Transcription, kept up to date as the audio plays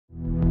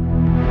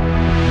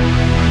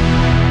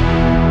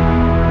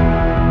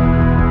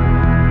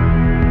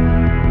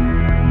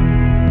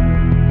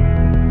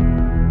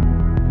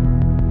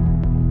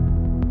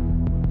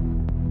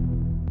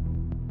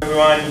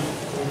everyone.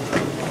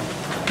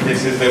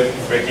 This is the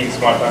Breaking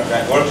Smart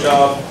Contract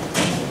workshop.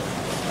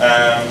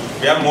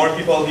 We have more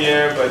people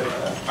here, but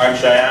I'm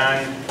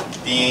Shayan,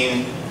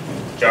 Dean,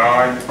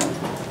 John.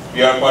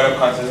 We are part of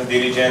Consensus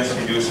Diligence.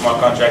 We do smart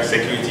contract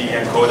security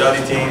and code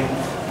auditing.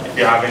 If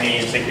you have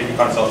any security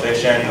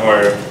consultation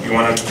or you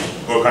want to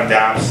work on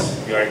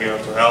dApps, we are here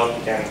to help.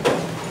 You can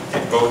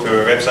go to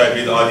our website,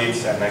 read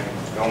audits, and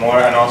know more.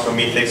 And also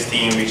Meetex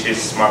team, which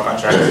is smart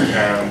contract.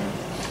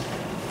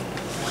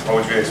 How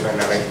would you explain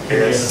that? Like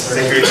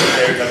security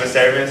as a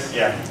service?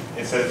 Yeah,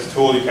 it's a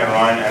tool you can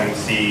run and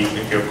see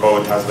if your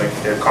code has like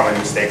the common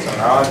mistakes or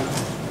not.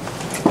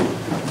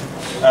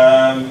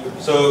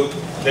 So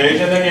the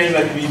agenda here is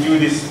like we do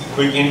this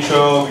quick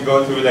intro. We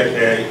go through like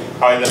a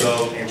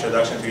high-level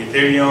introduction to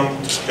Ethereum,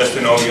 just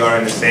to know we are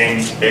in the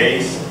same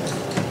space.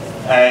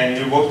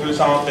 And we walk through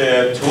some of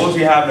the tools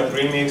we have, the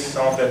premix,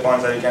 some of the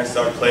ones that you can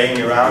start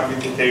playing around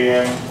with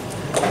Ethereum,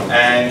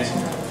 and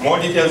more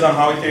details on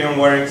how Ethereum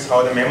works,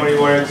 how the memory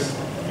works.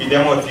 We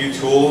demo a few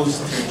tools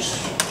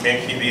to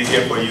make it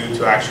easier for you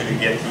to actually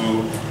get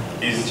through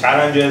these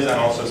challenges, and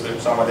also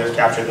some others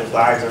capture the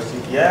flags or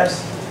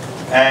CPFs.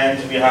 And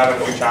we have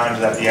a few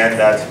challenges at the end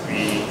that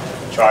we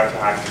try to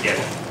hack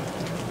together.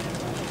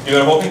 We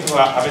are hoping to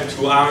have a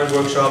 2-hour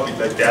workshop with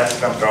like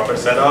desk and proper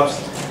setups.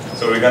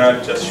 So we're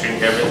gonna just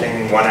shrink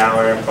everything in 1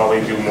 hour and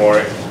probably do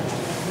more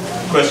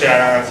question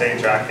and answer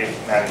interactive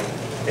and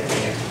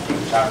getting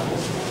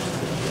challenges.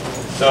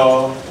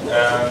 So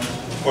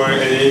for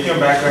the Ethereum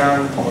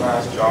background, I'm gonna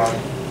ask John.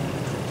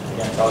 We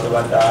can talk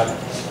about that.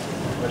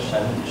 How much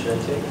time should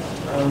I take?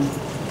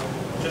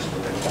 Just for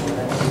the 10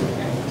 minutes.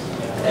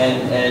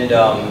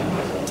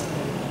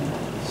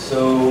 So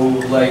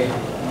like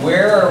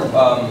where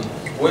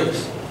what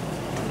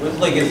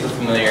like is the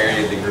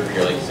familiarity of the group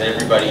here? Like, has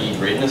everybody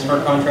written a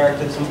smart contract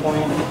at some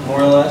point,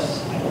 more or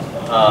less?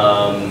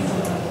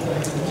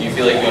 Do you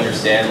feel like you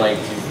understand,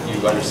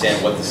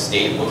 what the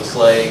state looks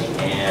like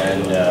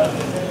and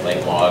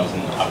like logs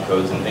and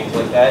opcodes and things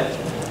like that?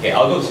 Okay,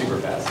 I'll go super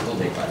fast. It'll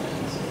take 5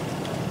 minutes.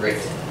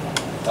 Great.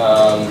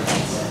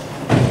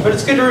 But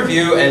it's good to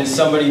review, and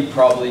somebody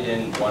probably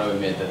didn't want to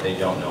admit that they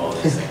don't know all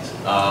these things.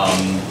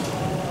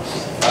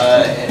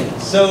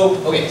 So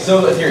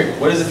Ethereum.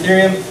 What is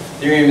Ethereum?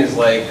 Ethereum is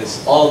like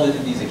this. All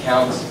of these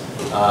accounts,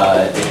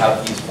 they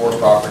have these 4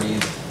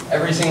 properties.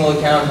 Every single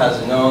account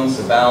has a nonce,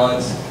 a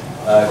balance,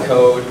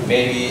 code,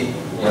 maybe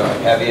a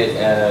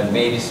caveat,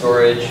 maybe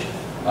storage.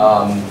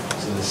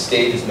 So the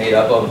state is made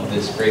up of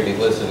this great big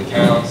list of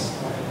accounts.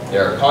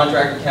 There are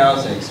contract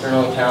accounts and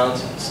external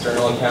accounts.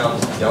 External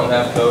accounts don't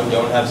have code,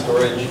 don't have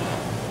storage.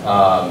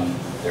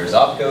 There's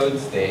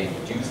opcodes. They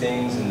do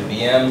things in the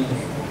VM.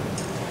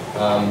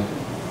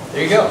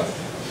 There you go.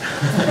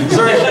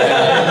 Sorry.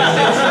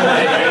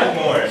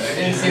 It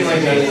didn't seem like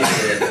I needed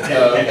it.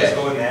 Let's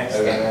go next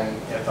and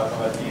then talk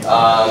about these.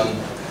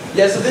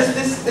 Yeah, so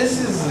this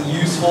is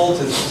useful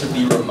to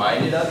be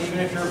reminded of, even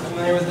if you're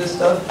familiar with this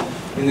stuff,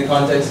 in the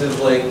context of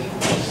like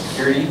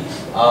security.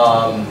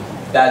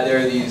 That there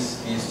are these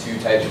 2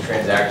 types of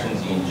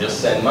transactions. You can just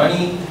send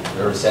money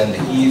or send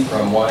the ETH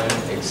from one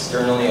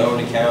externally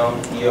owned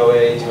account,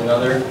 EOA, to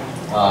another.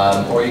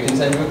 Or you can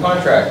send to a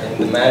contract, and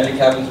the magic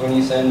happens when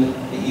you send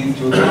the ETH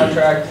to a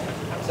contract,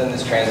 send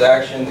this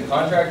transaction. The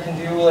contract can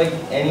do like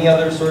any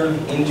other sort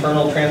of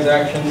internal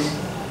transactions.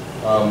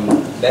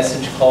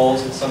 Message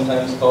calls, it's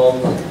sometimes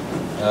called.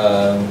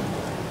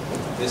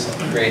 This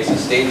creates a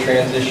state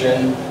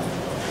transition.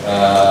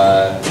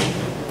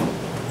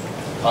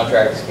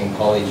 Contracts can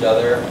call each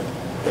other.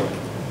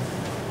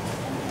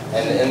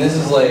 And this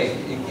is like,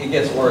 it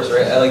gets worse,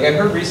 right? Like I've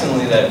heard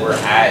recently that we're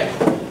at,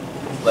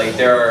 like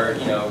there are,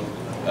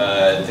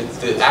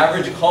 the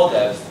average call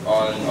depth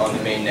on the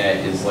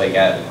mainnet is like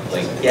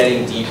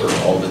getting deeper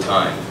all the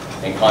time,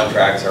 and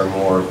contracts are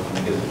more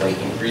because of like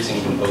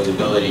increasing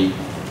composability.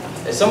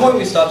 At some point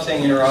we stopped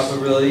saying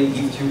interoperability.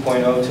 ETH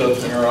 2.0 took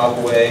interop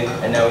away,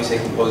 and now we say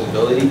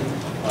composability.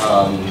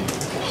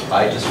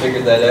 I just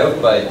figured that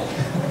out, but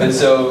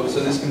so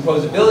this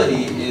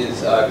composability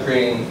is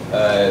creating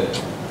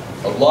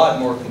a lot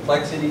more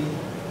complexity.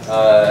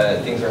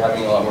 Things are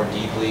happening a lot more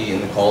deeply in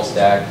the call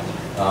stack.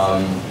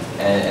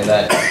 And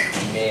that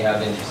may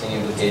have interesting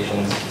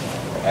implications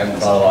I haven't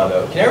thought a lot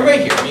about. Can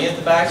everybody hear me at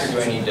the back, or do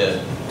I need to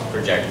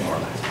project more?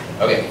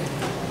 Okay.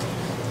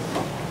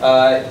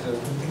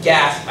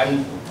 Gas.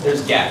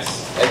 There's gas.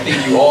 I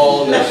think you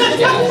all know there's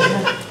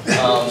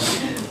gas.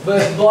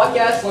 But block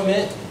gas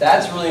limit,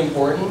 that's really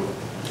important.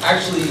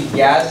 Actually,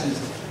 gas is...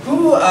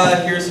 Who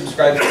here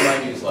subscribes to my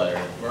newsletter?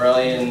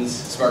 Mardlin's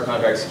Smart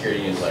Contract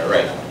Security newsletter,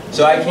 right?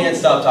 So I can't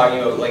stop talking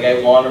about, like,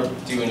 I want to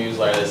do a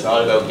newsletter that's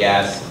not about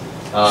gas.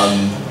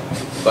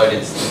 But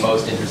it's the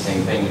most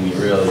interesting thing to me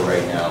really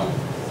right now.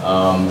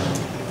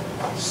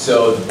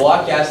 So the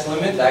block gas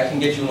limit, that can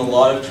get you in a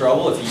lot of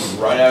trouble if you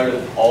run out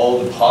of all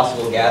the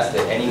possible gas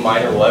that any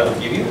miner will ever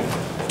give you.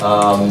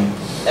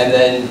 And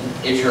then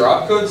if your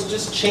opcodes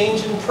just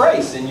change in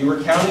price and you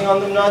were counting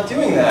on them not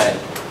doing that,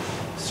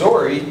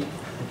 sorry.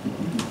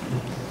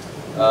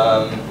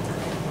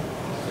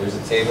 There's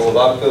a table of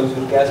opcodes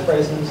with gas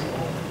prices.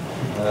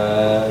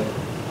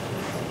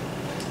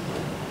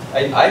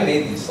 I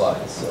made these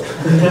slides, so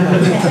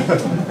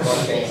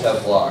blockchains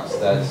have blocks.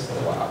 That's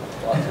wow.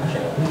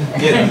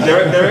 Yeah,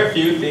 there are a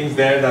few things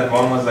there. That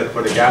one was like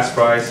for the gas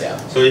price. Yeah.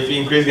 So if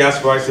you increase gas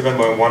price even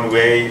by one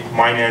way,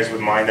 miners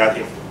would mine that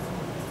and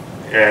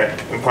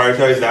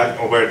prioritize that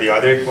over the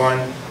other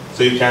one.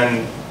 So you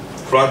can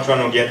front run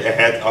or get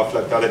ahead of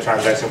like the other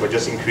transaction by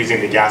just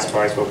increasing the gas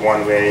price by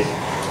one way.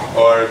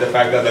 Or the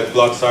fact that like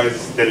block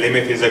size, the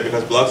limit is like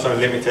because blocks are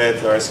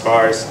limited or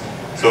scarce.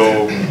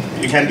 So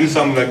you can do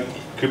some like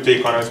crypto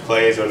economics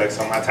plays or like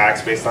some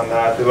attacks based on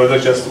that. It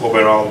was just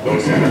overall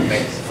those kind of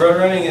things. Front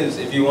running is,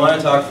 if you want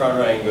to talk front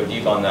running, go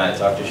deep on that.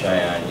 Talk to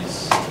Shayan.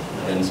 He's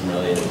written some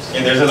really interesting.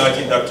 Yeah, there's a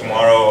lightning talk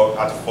tomorrow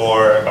at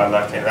 4 about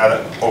lightning,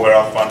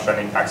 overall front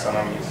running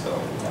taxonomy. So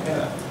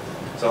yeah,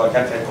 so I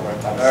can take over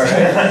that. All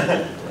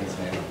right. Thanks,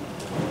 man.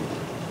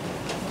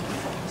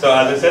 So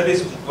as I said,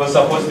 this was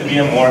supposed to be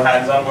a more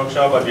hands-on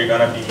workshop, but we're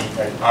gonna be,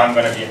 I'm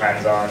gonna be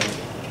hands-on,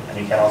 and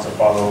you can also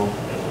follow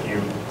if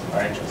you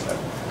are interested.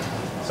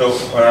 So,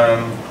 just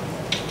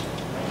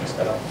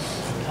gotta.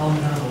 Tell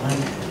them how the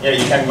link. Yeah,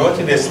 you can go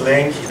to this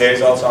link.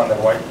 There's also on the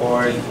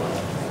whiteboard.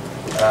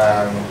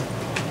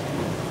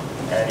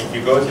 And if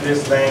you go to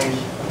this link,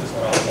 I'm just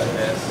gonna open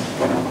this.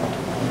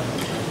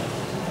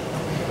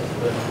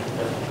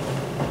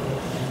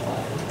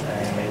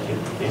 And make it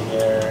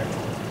bigger.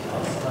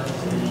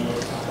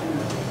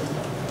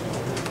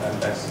 And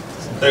this.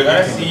 So you're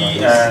gonna see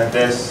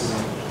this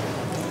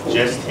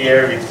gist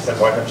here, which is a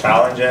bunch of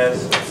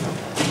challenges.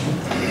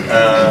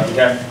 You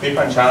can click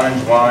on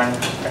challenge 1.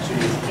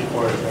 Actually,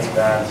 before doing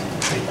that,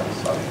 click on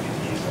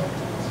Solidity. So,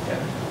 yeah.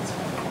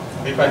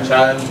 Click on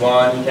challenge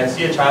 1. You can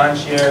see a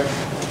challenge here.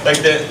 Like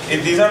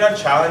these are not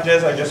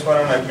challenges. I just want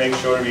to like make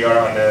sure we are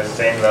on the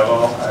same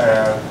level.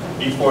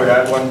 Before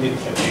that, one thing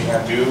that you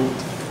can do,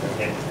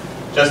 okay,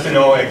 just to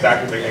know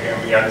exactly like,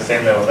 again we are on the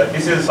same level. Like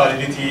this is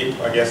Solidity.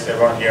 I guess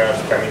everyone here is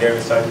familiar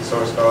with Solidity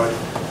source code.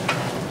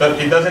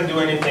 But it doesn't do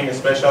anything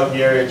special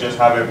here. It just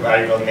have a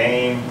variable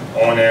name,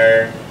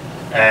 owner.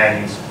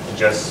 And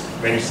just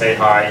when you say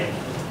hi,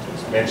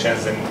 it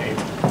mentions and it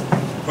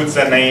puts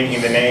a name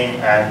in the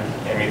name and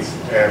emits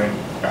a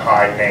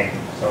hi name.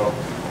 So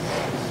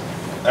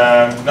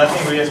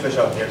nothing really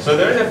special here. So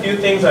there's a few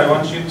things I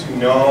want you to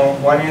know.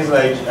 One is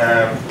like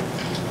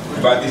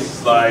about this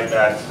slide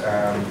that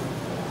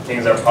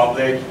things are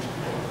public.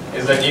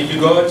 Is like if you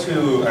go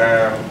to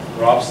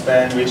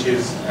Ropsten, which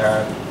is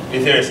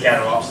Ethereum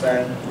scan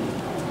Ropsten.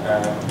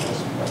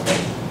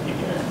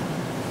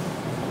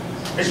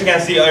 Which you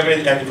can see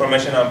every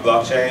information on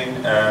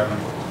blockchain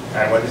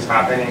and what is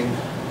happening.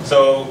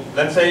 So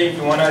let's say if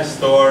you want to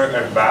store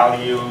a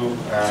value,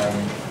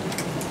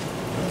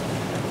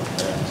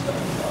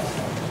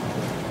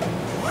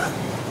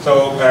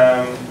 sorry,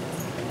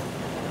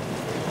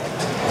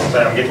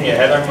 I'm getting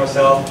ahead of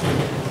myself.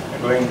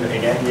 I'm going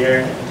again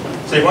here.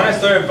 So if you want to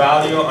store a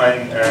value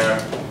on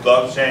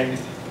blockchain,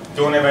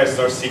 don't ever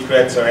store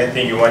secrets or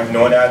anything. You want to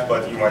know that,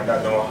 but you might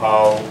not know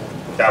how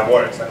that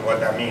works and what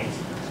that means.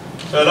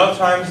 So a lot of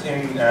times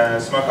in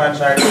smart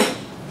contracts,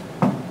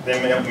 the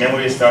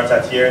memory starts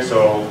at here,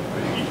 so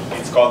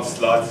it's called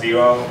slot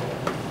 0.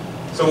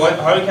 So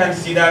how you can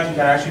see that? You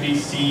can actually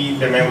see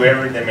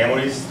wherever the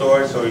memory is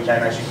stored, so you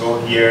can actually go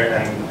here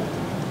and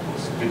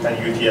click on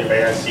UTF-8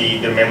 and see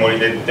the memory,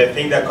 the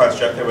thing that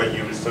constructor was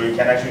used. So you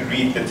can actually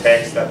read the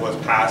text that was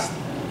passed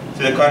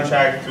to the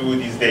contract through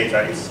these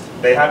data.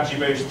 They have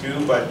gibberish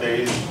too, but there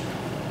is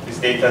this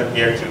data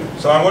here too.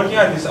 So I'm working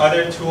on this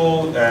other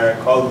tool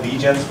called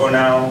Legions for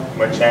now.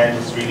 My change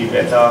is really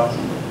beta.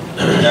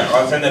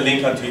 I'll send a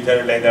link on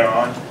Twitter later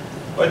on.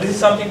 But this is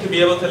something to be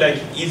able to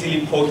like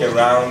easily poke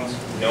around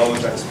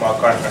nodes and smart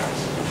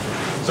contracts.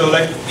 So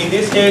like in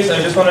this case,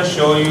 I just want to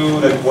show you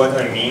like what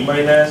I mean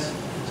by this.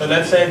 So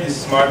let's say this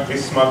smart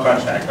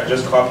contract. I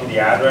just copy the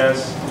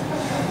address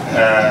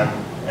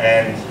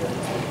and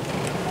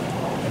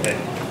okay.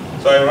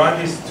 So I run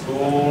this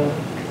tool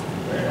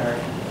where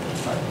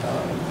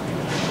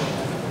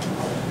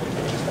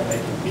just gonna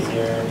make it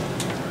bigger.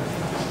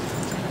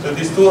 So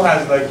this tool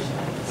has like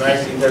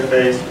nice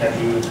interface, can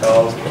do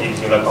tells, it gives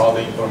you like all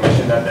the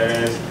information that there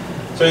is.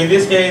 So in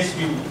this case,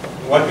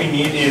 what we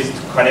need is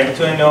to connect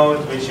to a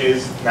node, which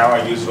is now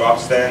I use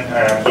Ropsten.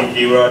 In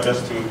Vira,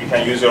 you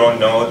can use your own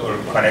node or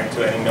connect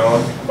to any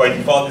node. By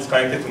default, it's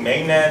connected to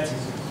mainnet.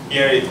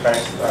 Here it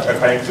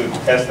connects to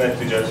testnet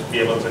to just be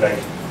able to like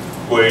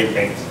query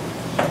things.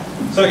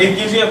 So it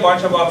gives you a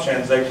bunch of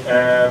options. Like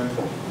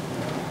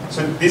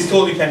so this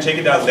tool you can check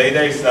it out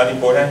later. It's not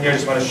important here. I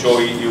just want to show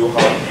you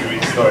how you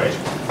read storage.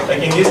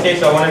 Like in this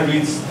case, I want to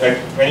read like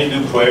when you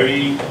do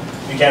query,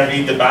 you can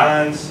read the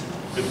balance,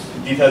 the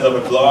details of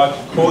a block,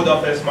 code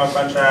of a smart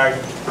contract,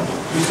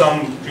 do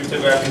some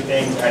cryptography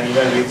things, and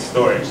even read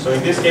storage. So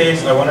in this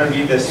case, I want to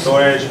read the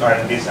storage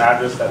on this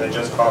address that I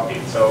just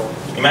copied. So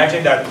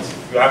imagine that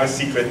you have a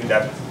secret in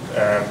that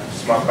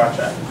smart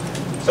contract.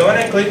 So when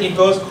I click, it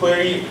goes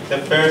query the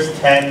first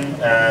 10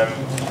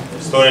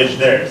 storage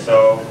there.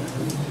 So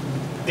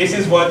this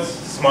is what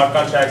smart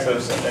contracts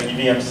of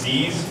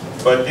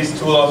EVMCs, but this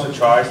tool also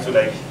tries to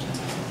like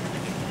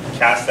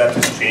cast that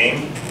to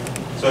stream.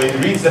 So it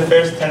reads the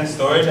first 10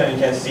 storage, and you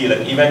can see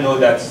like even though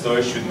that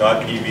storage should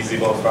not be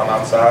visible from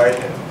outside,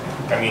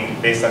 I mean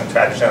based on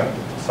traditional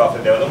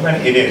software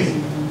development, it is.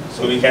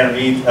 So we can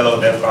read hello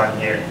Devcon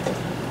here.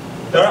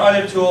 There are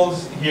other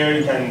tools here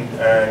you can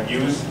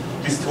use.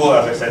 This tool,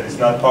 as I said, is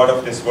not part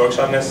of this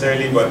workshop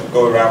necessarily, but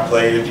go around,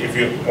 play it. If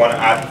you want to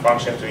add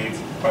functionality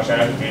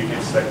to it,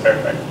 it's like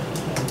perfect.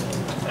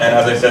 And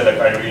as I said, like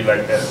I really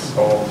like this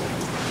whole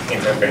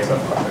interface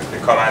of the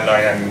command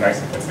line and the nice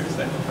interface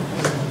there.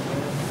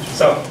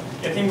 So,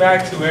 getting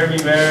back to where we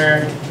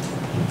were,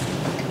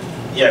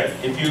 yeah,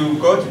 if you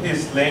go to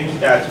this link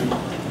that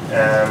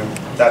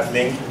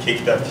link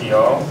kick.to,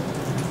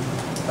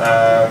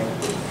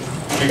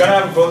 you're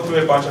gonna go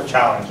through a bunch of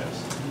challenges.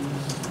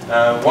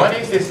 One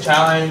is this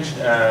challenge,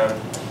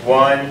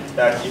 one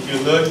that if you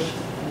look,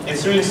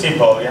 it's really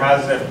simple. It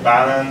has a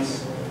balance.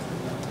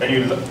 When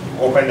you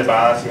open the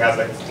balance, it has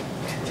like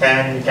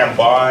 10 you can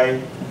buy,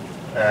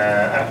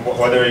 and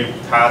whatever you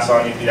pass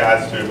on, it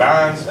adds to your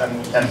balance, and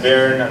you can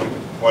burn, and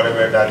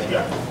whatever that you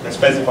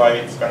specify,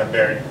 it's going to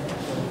burn.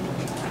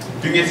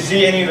 Do you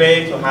see any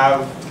way to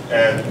have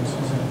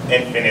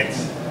infinite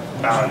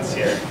balance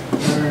here?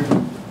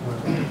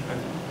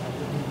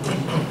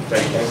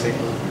 Sorry, can I say?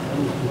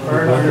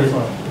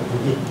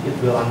 It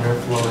will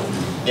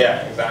underflow.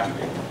 Yeah,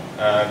 exactly.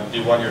 Do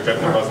you want your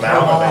replicas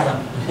now?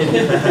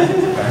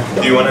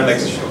 Do you want to like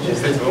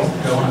showcase the tool?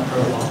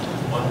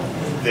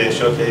 They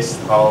showcase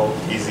how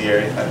easier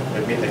it is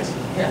with meetings.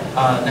 Yeah.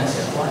 Next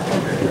slide.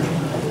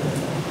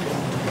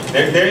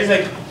 There is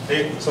like,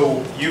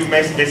 so you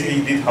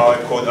basically did how a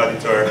code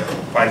editor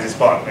finds this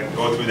bug, like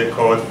go through the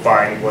code,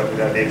 find what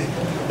that is.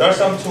 There are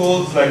some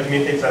tools like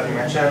meetings that you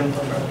mentioned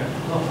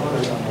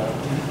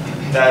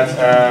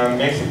that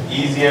makes it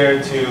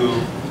easier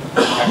to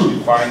actually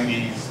find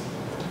these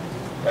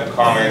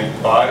common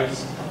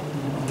bugs.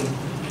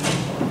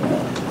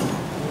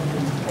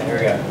 Here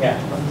we go. Yeah.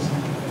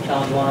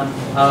 Challenge one.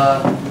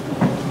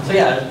 So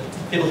yeah,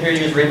 people here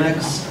use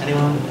Remix.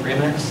 Anyone?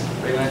 Remix?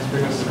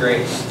 Remix is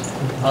great.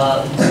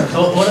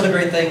 So one of the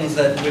great things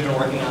that we've been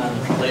working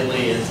on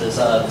lately is this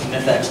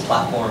Mythex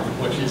platform,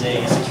 which is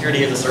a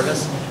security as a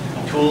service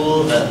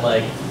tool that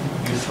like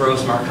you throw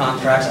smart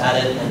contracts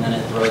at it and then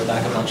it throws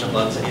back a bunch of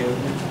bugs at you.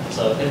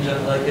 So in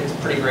general, like it's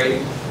pretty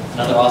great.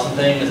 Another awesome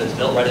thing is it's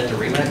built right into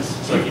Remix.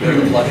 So if you go to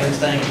the plugins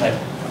thing and type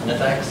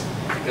Mythex,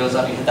 it goes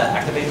up, you hit that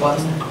activate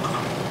button.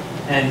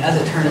 And as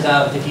it turns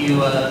out, if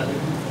you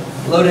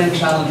load in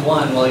challenge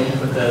one while you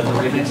with the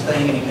Remix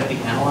thing and you hit the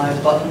analyze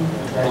button,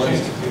 what was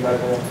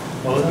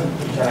it?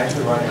 You can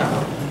actually run it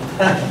now.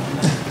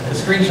 The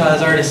screenshot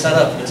is already set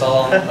up. It's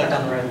all clicked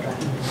on the right track.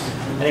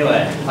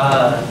 Anyway,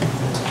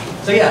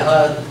 so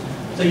yeah,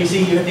 so you see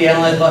you hit the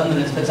analyze button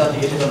and it spits out the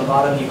issues on the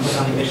bottom. You click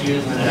on the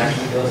issues and then it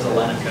actually goes to the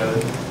line of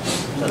code.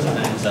 That's the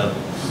thing. So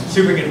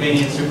super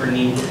convenient, super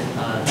neat.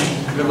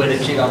 Good way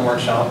to cheat on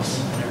workshops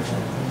and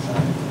everything. So,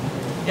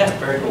 yeah,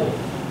 very cool.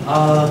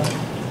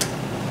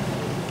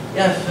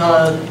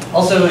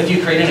 Also, if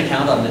you create an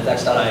account on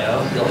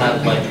mythex.io, you'll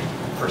have like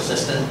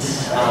persistent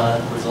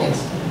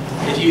results.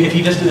 If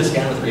you just do the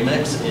scan with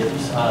Remix,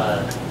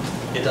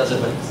 it does it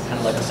with kind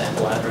of like a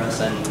sample address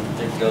and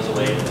it goes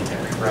away and you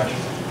can refresh.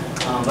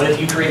 But if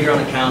you create your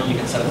own account, you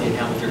can set up the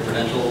account with your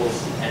credentials,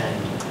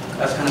 and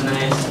that's kind of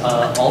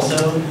nice.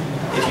 Also,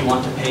 if you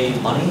want to pay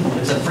money,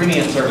 it's a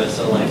freemium service,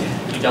 so like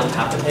you don't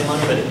have to pay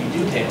money, but if you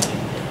do pay money,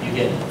 you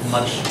get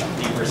much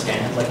deeper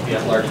scans. Like if you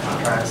have large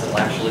contracts, it'll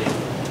actually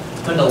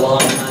spend a long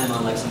time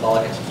on like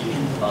symbolic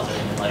execution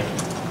depositing, and like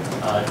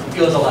it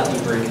goes a lot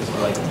deeper into sort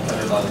of like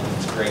other bugs.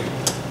 It's great.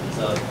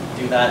 So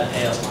do that,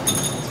 pay us money.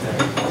 It's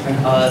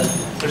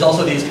great. There's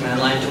also these command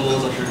line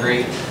tools which are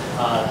great.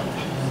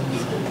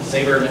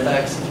 Saber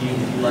Mythex if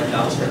you like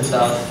JavaScript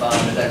stuff,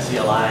 Mythex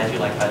CLI if you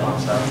like Python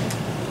stuff.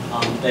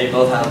 They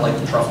both have like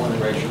the truffle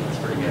integration that's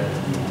pretty good.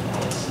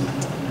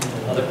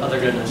 Other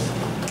goodness.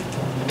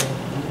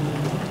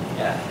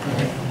 Yeah.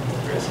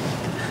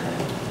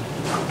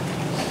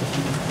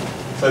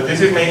 So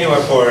this is mainly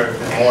for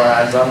the more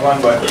hands-on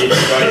one, but if you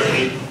guys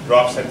need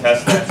drops and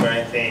testnets or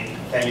anything, you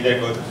can either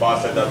go to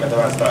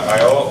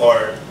faucet.metamask.io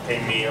or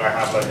ping me. I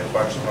have like a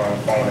function on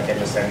the phone. I can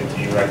just send it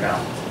to you right now.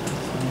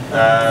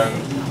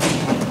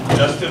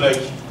 Just to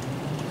like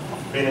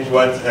finish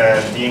what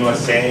Dean was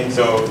saying.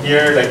 So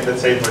here, like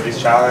let's say for this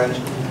challenge,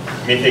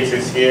 Mythics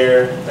is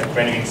here. Like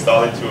when you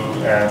install it to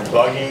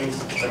plugins,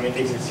 so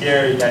Mythics is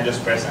here. You can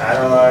just press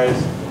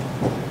analyze,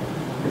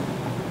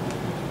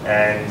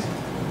 and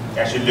it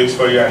actually looks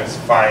for you and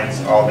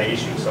finds all the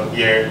issues. So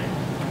here,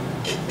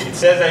 it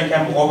says that you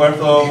can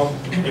overflow,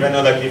 even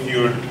though like if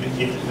you're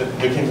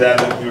looking into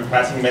that, like you're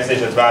passing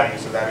message as value,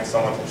 so that means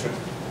someone should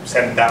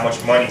send that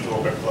much money to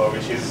overflow,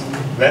 which is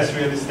less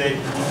realistic.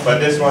 But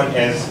this one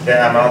is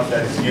the amount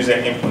that is user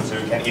input, so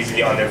you can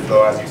easily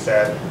underflow, as you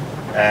said,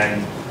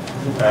 and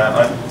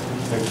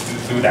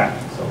do that.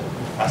 So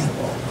pass the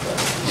ball.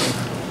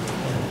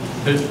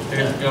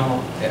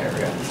 Yeah, here we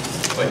go.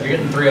 Wait, you're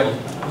getting 3 of them.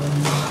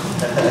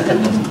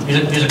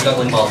 These are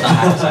juggling balls, not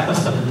hacky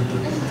sacks.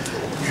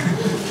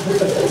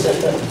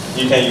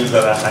 You can use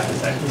that as hacky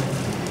sack.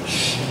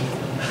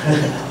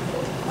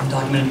 I'm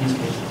documenting these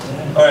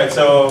cases. All right,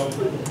 so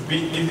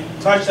we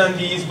touched on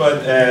these,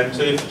 but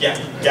so if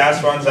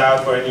gas runs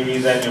out for any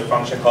reason, your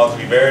function calls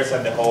reverse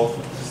and the whole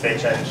state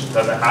change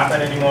doesn't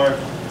happen anymore.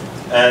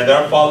 And there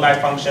are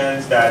fallback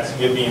functions that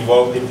will be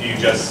invoked if you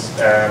just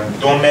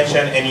don't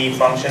mention any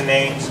function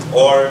names,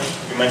 or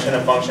you mention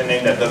a function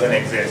name that doesn't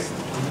exist.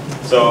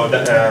 So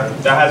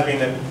that has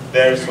been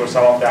there for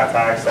some of the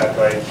attacks that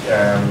like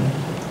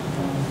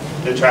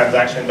the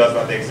transaction does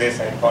not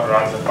exist and it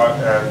runs a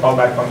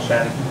fallback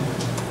function.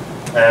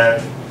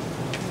 And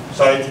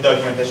Solidity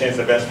documentation is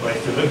the best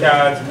place to look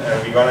at.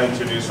 We're going to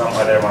introduce some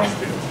other ones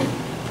too.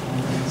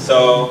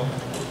 So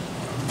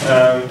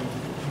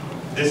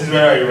this is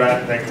where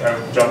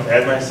I jumped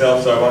ahead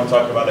myself. So I want to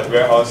talk about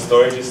where our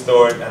storage is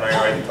stored, and I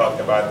already talked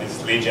about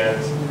these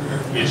legions,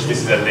 which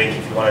this is a link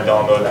if you want to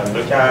download and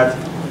look at.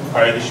 I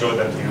already showed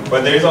them to you.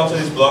 But there is also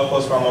this blog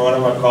post from one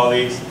of our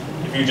colleagues.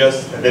 If you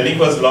the link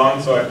was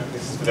long, so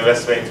this is the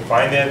best way to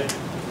find it.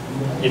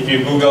 If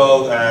you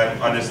Google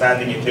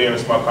understanding Ethereum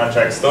smart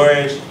contract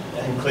storage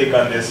and click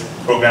on this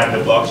program,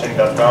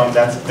 theblockchain.com,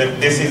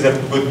 this is a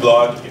good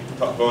blog. It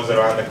goes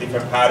around like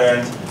different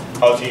patterns,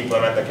 how to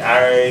implement like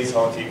arrays,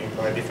 how to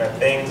implement different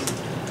things.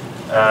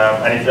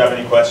 And if you have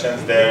any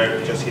questions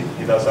there, just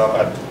hit us up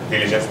at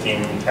Diligence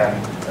team. You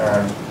can,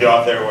 the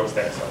author works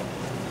there.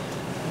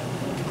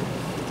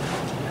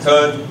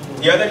 So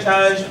the other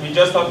challenge, we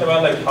just talked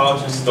about like how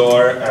to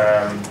store,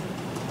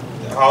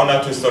 how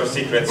not to store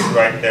secrets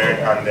right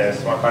there on the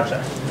smart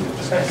contract. I'm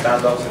just going to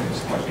stand up so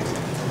it's much easier.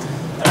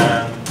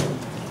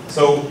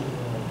 So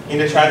in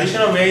the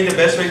traditional way, the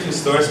best way to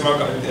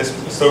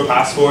store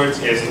passwords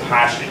is to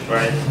hash it,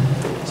 right?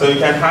 So you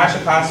can hash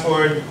a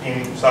password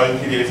in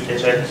Solidity with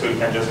cache, so you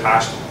can just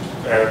hash,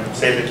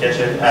 save the cache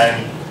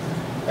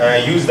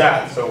and use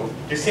that. So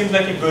this seems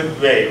like a good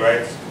way,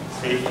 right?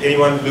 So if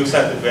anyone looks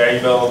at the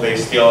variable, they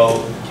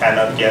still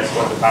cannot guess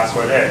what the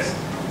password is.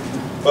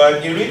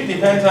 But it really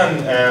depends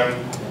on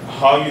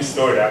how you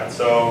store that.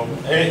 So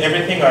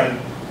everything on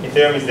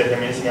Ethereum is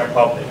deterministic and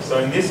public. So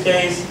in this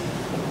case,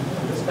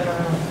 I'm just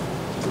gonna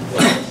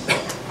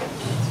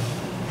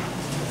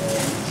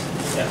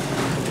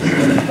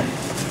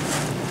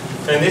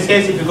So in this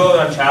case, if you go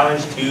on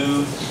challenge 2,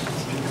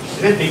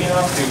 is it big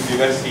enough? Do you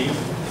guys see?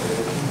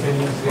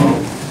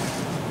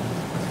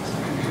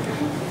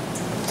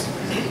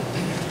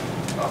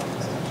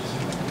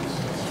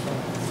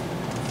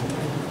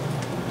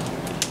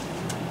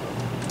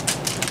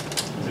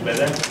 Is it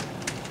better?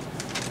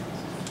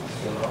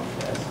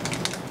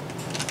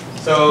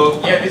 So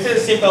yeah, this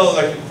is simple.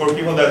 Like for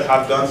people that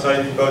have done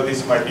Solidity code,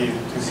 this might be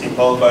too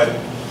simple, but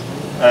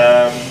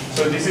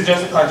so this is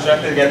just a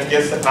construct that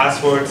gets the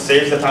password,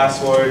 saves the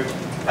password,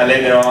 and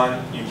later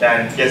on you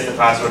can guess the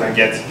password and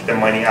get the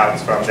money out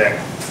from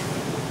there.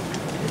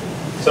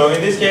 So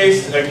in this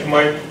case, like you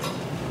might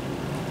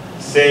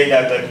say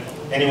that like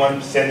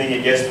anyone sending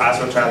a guess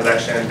password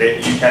transaction,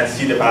 you can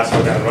see the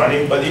password and run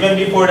it. But even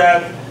before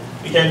that,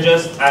 you can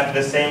just act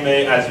the same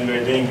way as we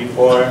were doing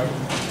before.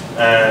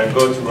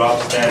 Go to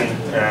Robston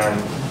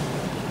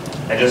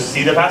and just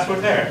see the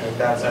password there. Like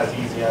that's as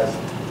easy as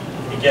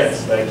it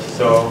gets. Like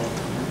so,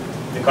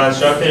 the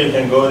constructor, you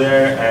can go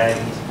there and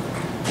I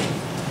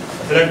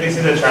feel like this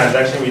is a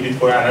transaction we did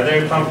for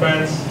another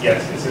conference.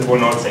 Yes, this is for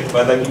Nordsec,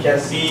 but like you can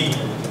see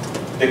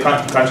the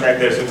contract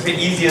there. So it's the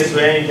easiest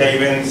way. You can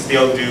even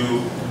still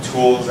do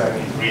tools and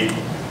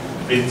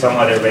read some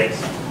other ways.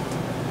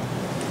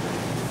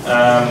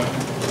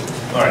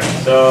 All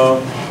right,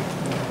 so.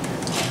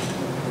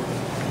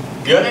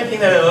 The other thing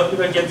that a lot of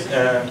people get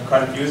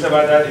confused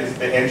about that is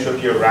the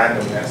entropy of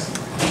randomness.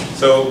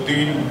 So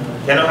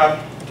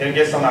can you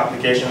get some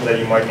applications that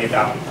you might need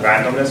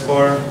randomness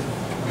for?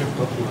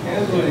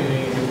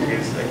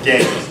 It's like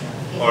games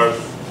or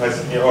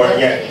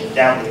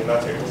gambling,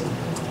 lotteries.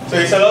 So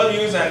it's a lot of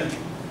use and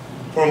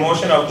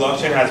promotion of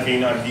blockchain has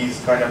been on these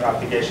kind of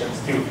applications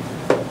too.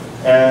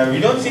 We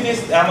don't see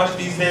this that much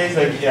these days.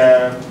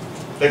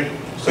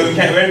 So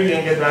where you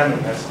can get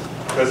randomness?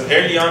 Because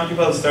early on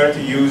people start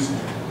to use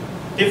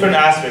different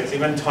aspects,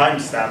 even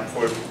timestamp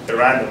for the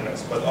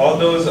randomness. But all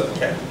those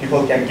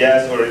people can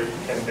guess or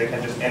they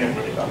can just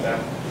enumerate on them.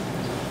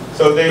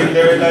 So they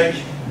were like,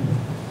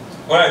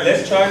 all right,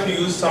 let's try to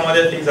use some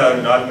other things that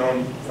are not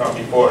known from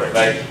before,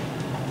 like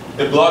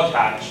the block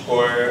hash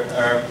or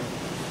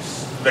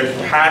like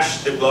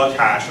hash the block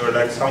hash or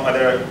like some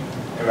other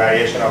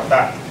variation of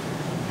that.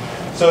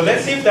 So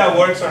let's see if that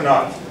works or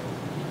not.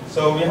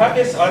 So we have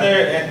this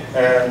other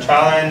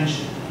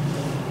challenge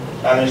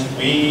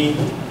 3.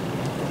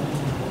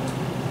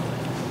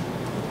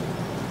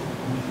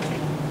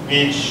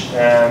 Which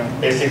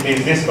basically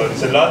is this code.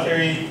 It's a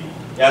lottery,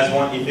 it has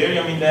 1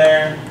 Ethereum in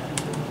there.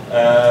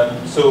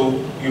 So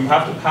you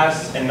have to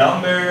pass a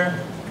number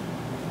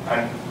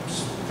and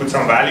put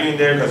some value in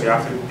there because you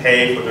have to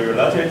pay for your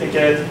lottery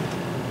ticket.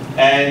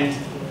 And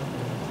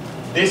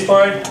this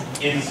part,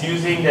 is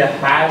using the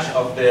hash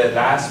of the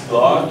last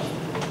block,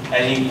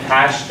 and you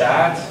hash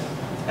that,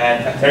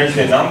 and it turns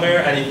the number,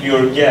 and if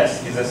your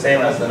guess is the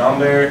same as the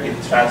number,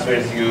 it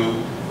transfers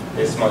you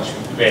this much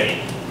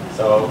weight.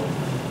 So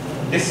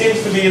this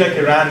seems to be like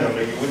a random,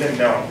 like you wouldn't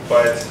know,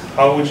 but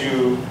how would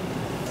you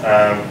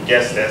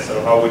guess this,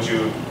 or how would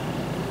you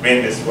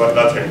win this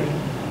lottery?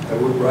 I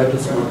would write a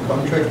smart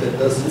contract that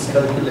does this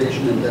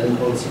calculation and then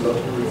calls the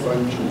lottery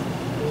function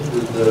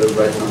with the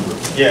right number.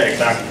 Yeah,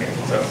 exactly.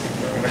 So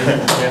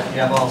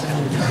Yeah, balls.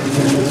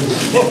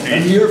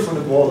 I'm here for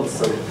the balls,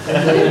 so. So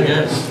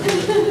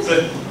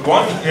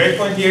one great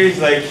point here is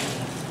like,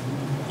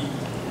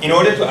 in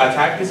order to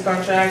attack this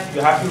contract,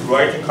 you have to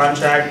write a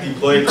contract,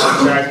 deploy a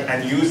contract,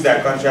 and use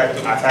that contract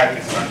to attack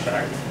this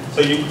contract.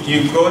 So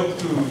you go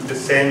to the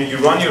same, you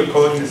run your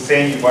code in the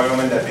same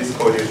environment that this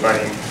code is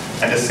running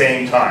at the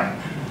same time.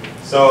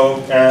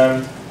 So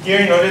here,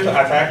 in order to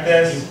attack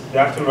this, you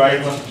have to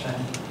write.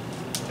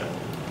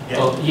 Yeah.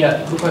 Well,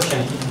 yeah, quick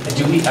question.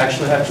 Do we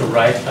actually have to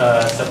write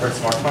a separate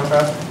smart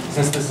contract?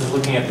 Since this is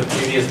looking at the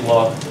previous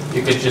block,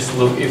 you could just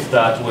look if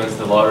that wins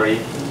the lottery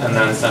and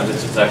then send the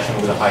transaction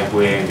with a high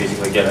GUI and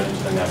basically get it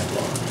into the next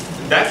block.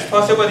 That's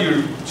possible.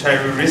 You're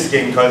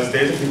risking because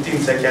there's a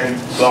 15-second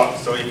block.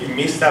 So if you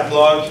miss that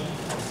block,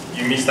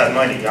 you miss that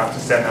money. You have to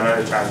send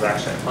another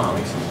transaction. Oh,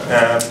 makes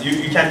sense.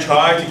 You can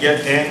try to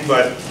get in,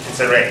 but it's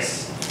a race.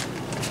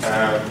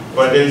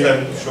 But there's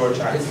a short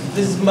chance.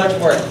 This is much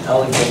more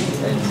elegant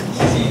and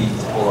easy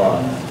to pull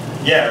off.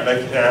 Yeah,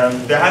 like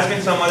there has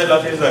been some other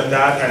lotteries like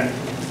that, and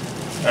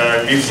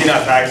we've seen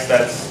attacks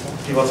that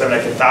people send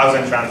like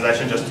 1,000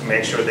 transactions just to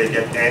make sure they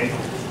get in.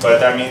 But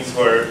that means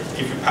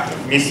if you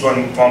miss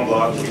one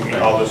block, you mean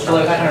all those. So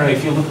like, I don't know,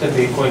 if you looked at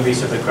the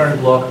Coinbase of the current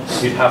block,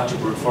 you'd have to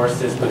brute force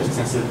this, but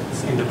since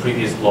it's in the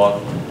previous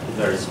block,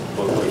 there's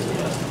both ways to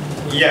guess.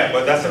 Yeah,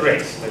 but that's a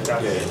race. Like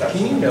that's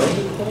Can you know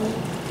the coin?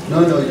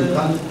 No, you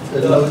can't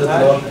know the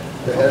block,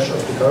 the hash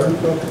of the current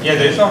block. Yeah,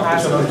 there's no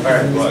hash of the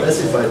current block.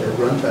 Specified at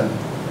runtime.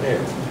 Yeah.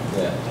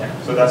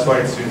 So that's why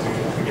it's using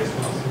the guess.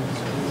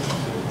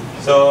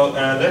 So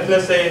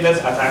let's say let's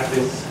attack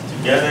this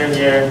together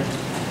here.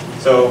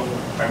 So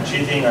I'm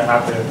cheating. I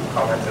have the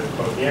commented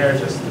code here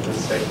just for the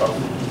sake of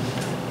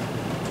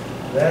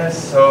this.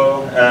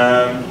 So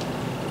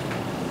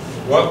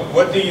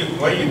what you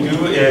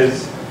do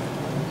is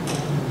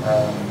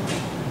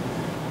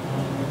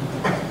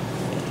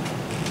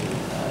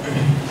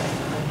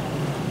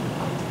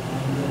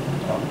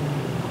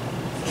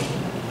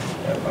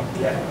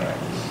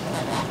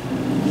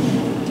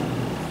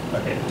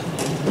okay.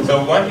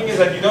 So one thing is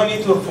that you don't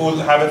need to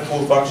have a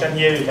full function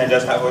here. You can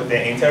just have the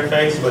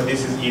interface, but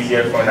this is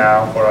easier for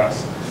now for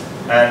us.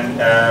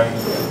 And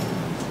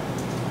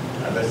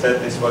as I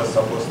said, this was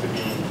supposed to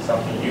be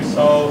something you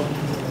solve,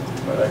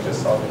 but I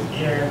just solved it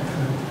here.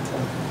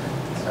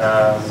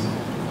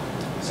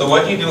 So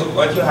what you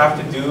have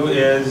to do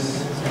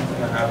is, I'm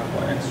going to have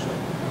one extra.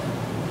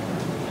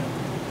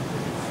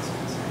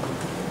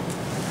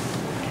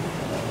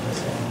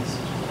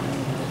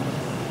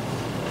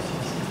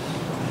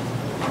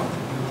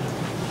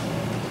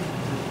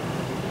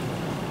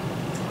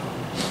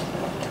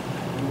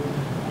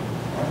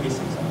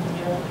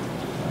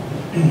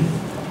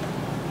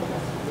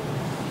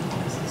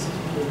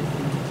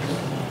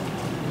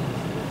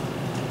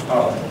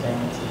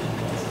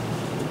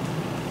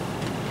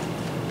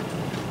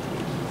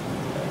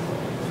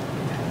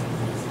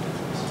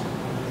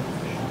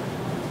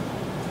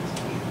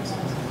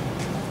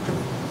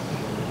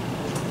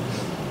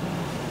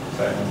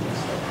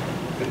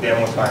 The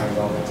demo time is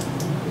on it.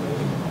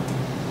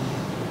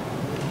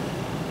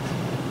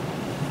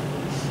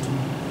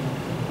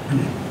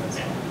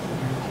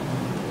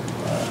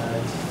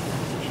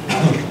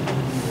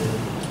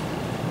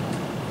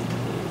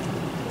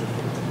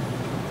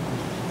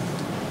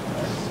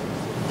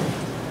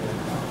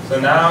 So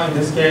now in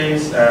this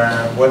case,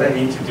 what I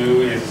need to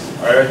do is,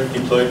 I already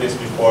deployed this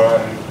before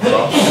on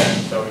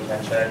Kravchenko, so we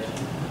can check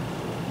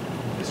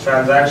this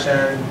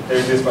transaction.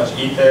 There's this much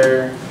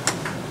ether.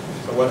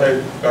 So what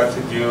I've got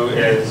to do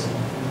is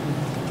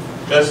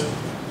just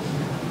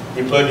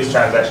deploy this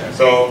transaction.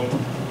 So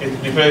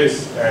deploy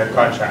this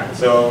contract.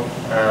 So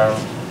I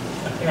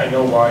think I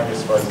know why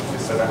this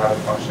doesn't have a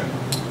function.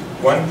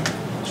 One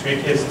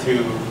trick is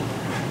to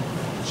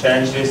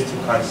change this to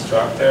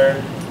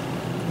constructor,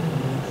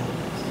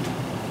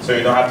 so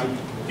you don't have to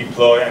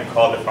deploy and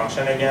call the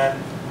function again.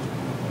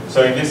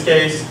 So in this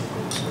case,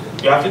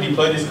 you have to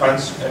deploy this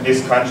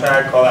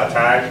contract called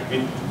attack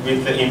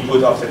with the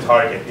input of the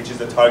target, which is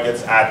the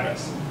target's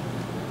address.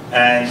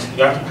 And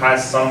you have to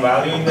pass some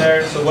value in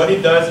there. So what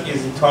it does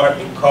is it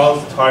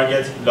calls the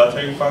target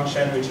lottery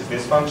function, which is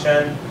this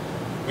function,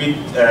 with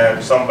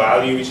some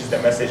value, which is the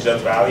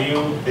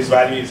message.value. This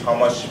value is how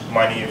much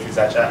money is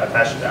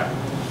attached to that.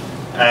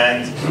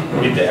 And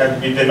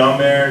with the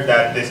number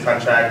that this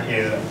contract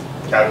is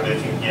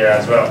calculating here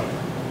as well.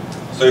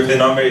 So if the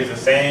number is the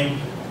same,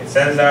 it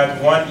sends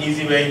out. One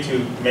easy way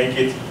to make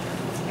it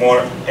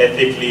more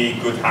ethically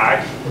good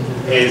hack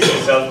is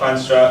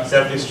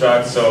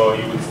self-destruct, so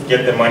you would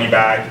get the money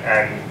back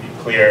and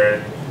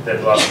clear the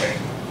blockchain.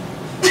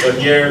 So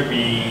here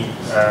we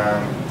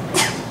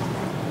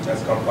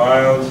just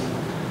compiled.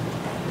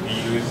 We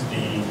use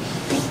the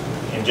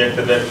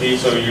injected web key.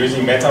 So we're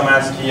using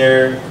MetaMask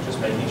here, just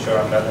making sure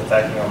I'm not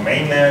attacking on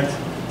mainnet.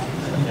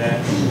 Okay.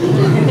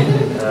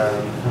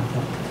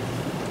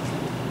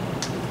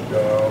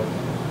 Go.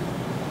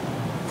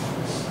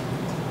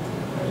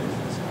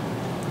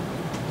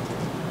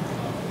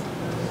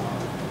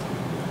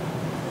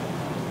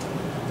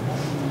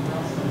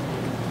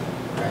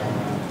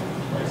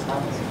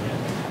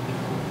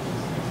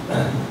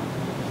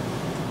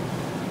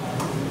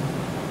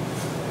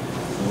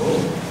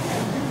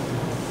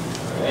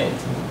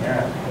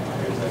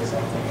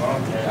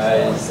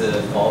 Is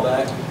the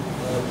fallback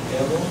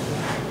available?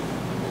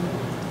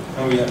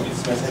 Oh, yeah,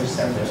 it's message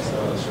sender, so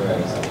That's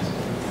right.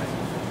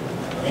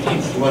 I mean,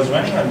 it was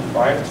running on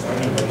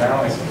 520, but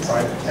now it's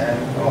 510.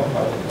 Oh, I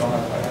don't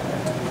have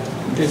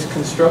 510. Is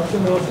constructor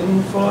not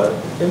in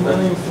 5? In the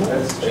name 4? Are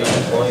you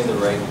deploying the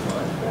right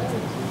contract?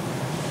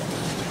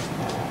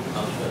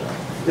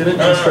 Didn't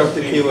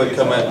constructor keyword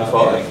come out in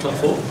 5, not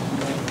 4?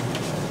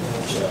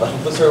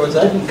 Sorry, what's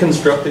that? Didn't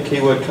constructor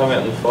keyword come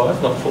out in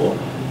 5, not 4?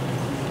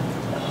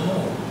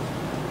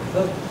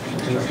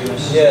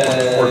 Yeah,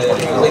 it was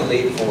like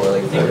late 4,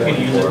 like 4.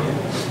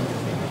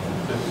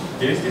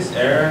 There is this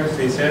error,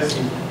 it says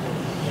in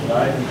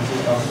live, and this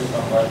is also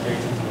from what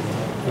page.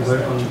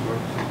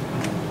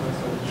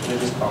 Should I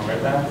just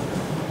convert that?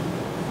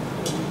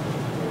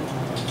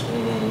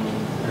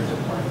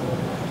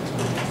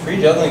 Free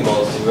juggling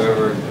balls to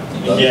whoever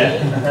debugs Yeah.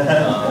 it.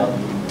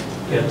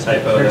 Yeah,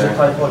 typo There's a there.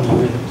 typo on you.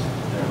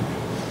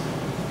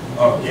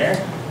 Oh, yeah?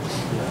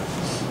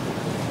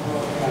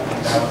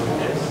 That was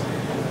this.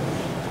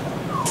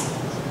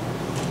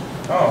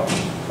 Oh,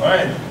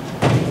 alright.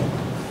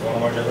 One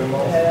more juggling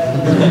ball?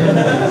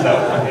 So,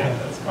 okay,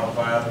 let's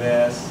compile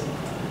this.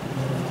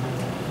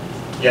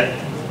 Yeah.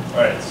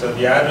 Alright, so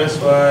the address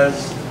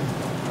was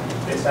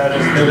this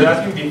address. They were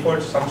asking before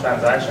some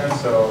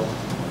transactions, so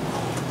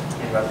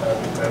we got a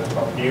bit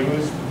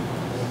confused.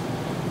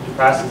 We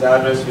pass this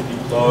address, we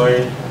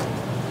deploy.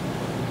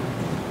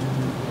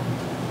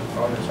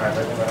 Oh, the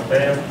transaction gonna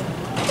fail,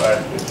 but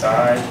we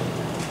tried.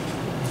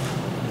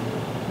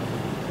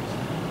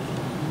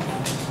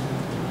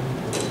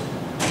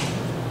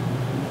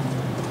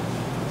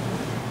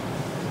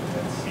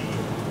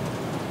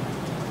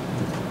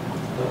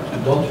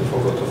 Don't you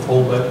forget to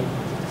fall back?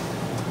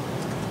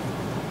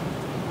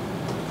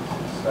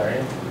 Sorry.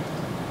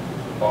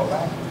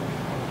 Fallback?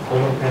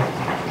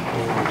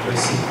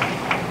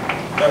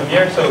 No,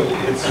 here, so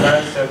it's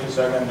trying to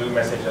start and do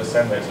message as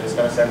sender, so it's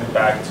going to send it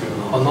back to.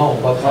 Oh no,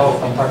 but how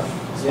smart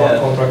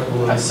contract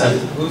will I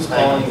sent Who's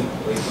calling?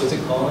 Wait, what's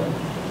it calling?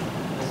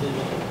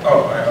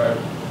 Oh,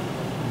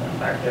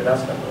 actually,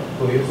 that's going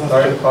to.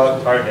 Sorry, call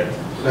it target.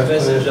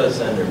 Message as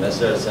sender.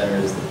 Message as sender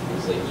is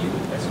like you.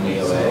 It's an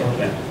AOA.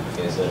 Yeah.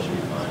 Okay, so that should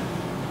be fine.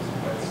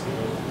 Let's see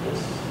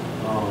this.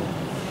 Oh.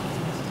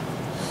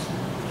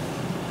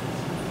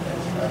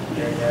 It's not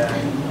here yet.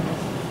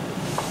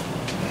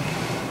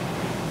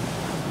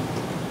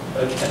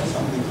 Okay,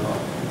 something's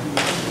wrong.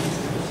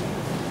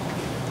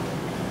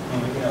 Oh,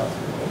 maybe not.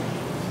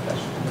 That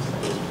should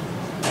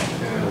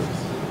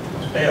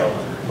be failed.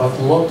 But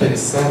what in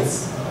sense?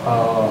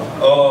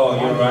 Oh,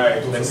 you're right.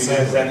 Like we didn't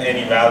send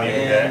any value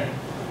there.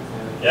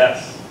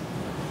 Yes.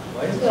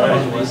 Why does that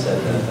always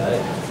reset that? That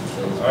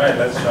kills me. All right,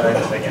 let's try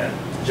this again.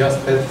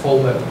 Just add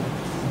fallback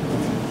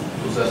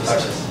to the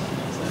access.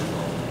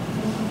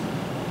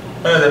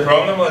 The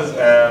problem was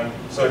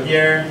so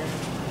here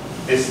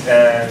this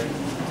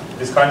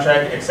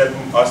contract accepted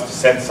us to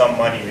send some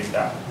money with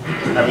that,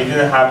 and we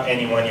didn't have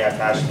any money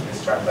attached to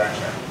this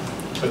transaction,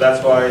 so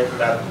that's why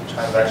that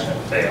transaction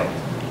failed.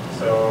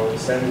 So we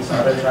send this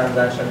other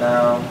transaction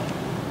now.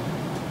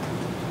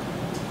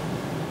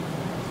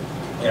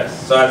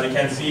 Yes. So as you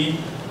can see,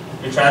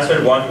 we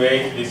transferred one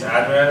way to this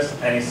address,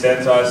 and it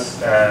sends us.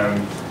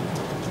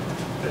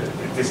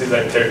 This is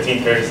like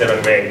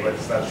 1337 way, but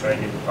it's not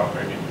showing it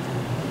properly.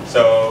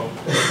 So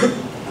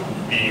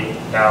we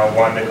now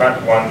won the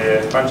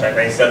contract,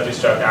 and it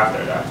self-destruct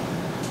after that.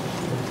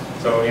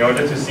 So in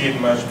order to see it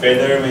much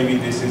better, maybe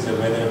this is a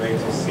better way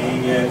to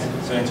seeing it.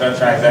 So in terms of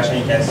transaction,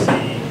 you can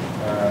see,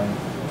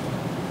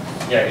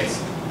 yeah, it's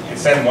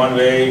sent one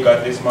way,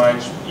 got this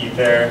much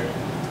ether,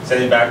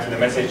 send it back to the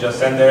message just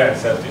sender, and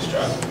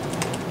self-destruct.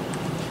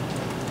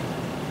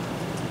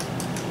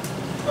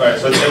 All right,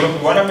 so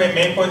one of the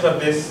main points of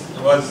this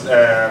was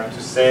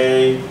to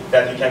say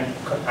that you can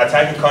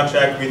attack a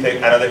contract with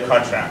another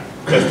contract,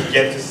 just to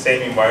get to the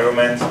same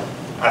environment,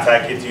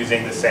 attack it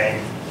using the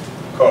same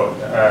code,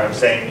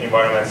 same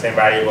environment, same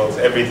variables,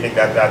 everything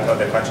that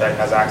other contract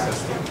has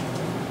access to.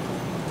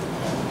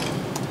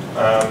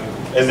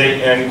 Is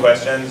there any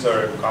questions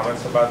or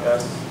comments about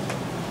this?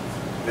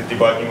 The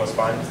debugging was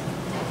fine?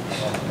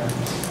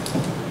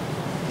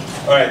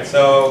 All right,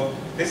 so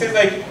this is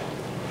like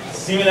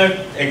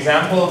similar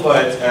example,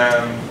 but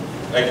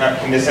like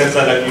in the sense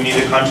that like you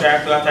need a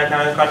contract to attack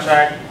another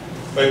contract.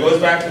 But it goes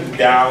back to the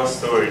DAO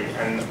story,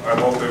 and I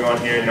hope everyone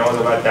here knows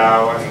about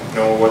DAO and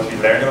know what we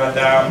learned about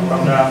DAO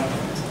from DAO.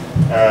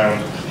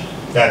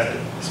 That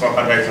smart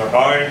contracts are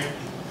hard,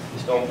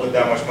 just don't put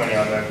that much money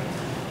on them.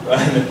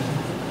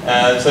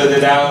 So the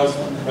DAO is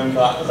Ethereum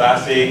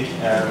Classic.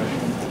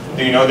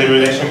 Do you know the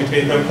relation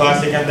between Ethereum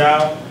Classic and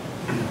DAO?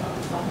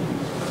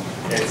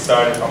 It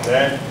started from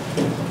there,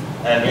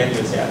 and we're going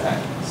to see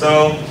attack.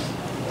 So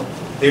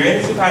the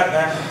redundancy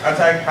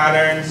attack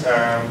patterns.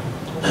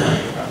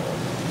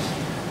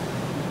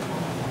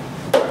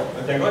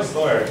 I can go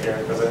slower here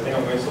because I think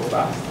I'm going so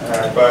fast.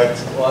 But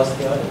What's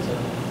the other two?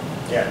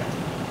 yeah,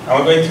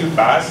 am I going too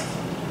fast?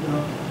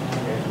 No.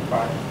 Okay,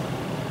 fine.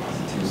 Is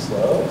it too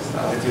slow?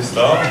 Is it too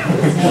slow?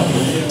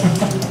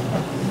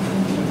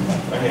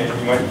 Okay, you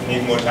might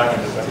need more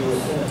challenges.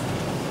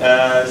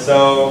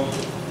 So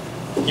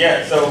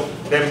yeah, so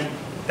the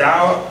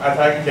DAO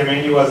attack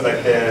mainly was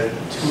like the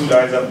 2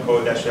 lines of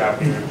code that should have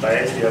been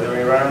replaced the other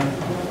way around.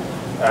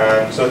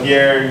 So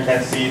here you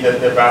can see that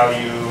the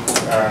value.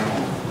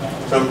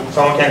 So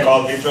someone can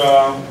call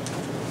withdraw.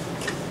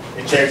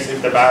 It checks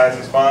if the balance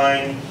is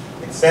fine.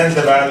 It sends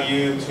the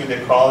value to the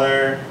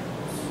caller.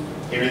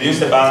 It reduces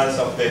the balance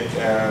of the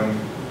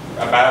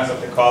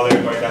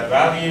caller by that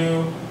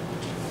value.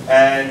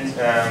 And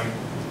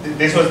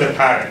this was the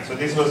pattern. So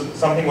this was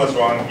something was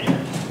wrong here.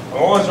 And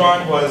what was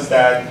wrong was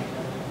that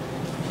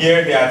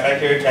here the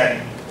attacker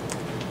can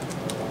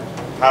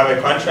have a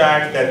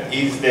contract that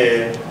is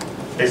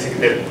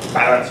basically the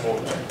balance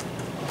holder.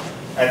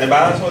 And the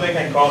balance holder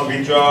can call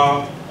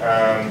withdraw.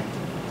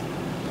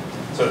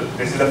 So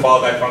this is the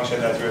fallback function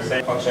that you were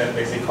saying. Function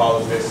basically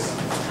calls this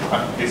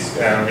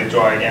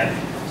withdraw again.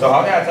 So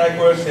how the attack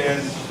works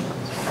is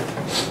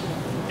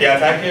the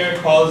attacker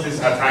calls this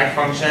attack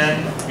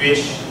function,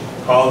 which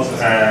calls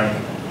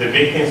the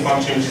victim's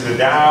function, which is the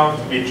DAO,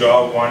 to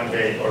withdraw 1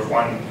 bit or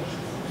 1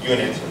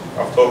 unit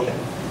of token.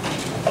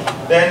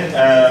 Then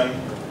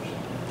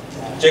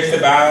checks the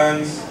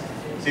balance,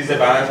 sees the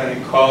balance, and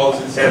it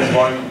calls, it sends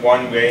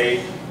one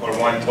way or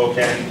 1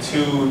 token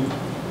to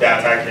the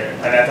attacker.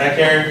 And the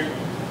attacker,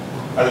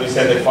 as we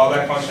said, the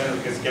fallback function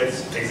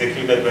gets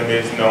executed when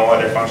there's no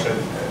other function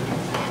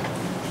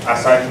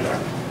assigned to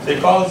that. So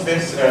it calls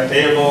this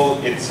table,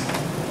 it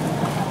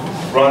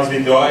runs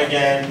withdraw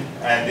again,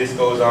 and this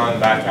goes on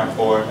back and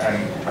forth,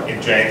 and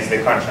it drains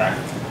the contract.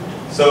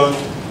 So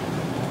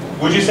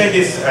would you say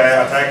this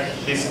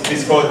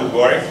this code would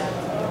work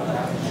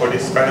for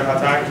this kind of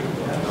attack?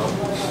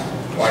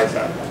 Why is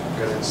that?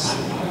 Because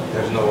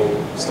there's no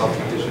stop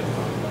condition.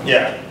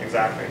 Yeah,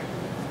 exactly.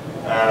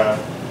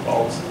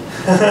 False.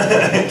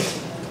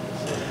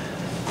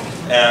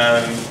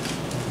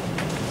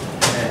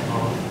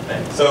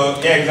 So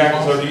yeah,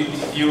 exactly. So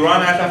you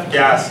run out of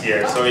gas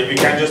here, so you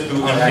can just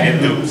do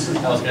infinite loops.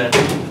 That was good.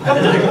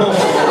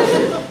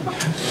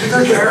 You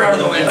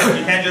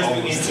can just do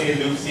infinite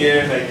loops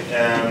here, like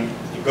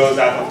it goes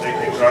out of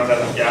it runs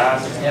out of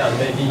gas. Yeah,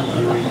 maybe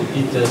you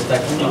need the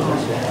stacking.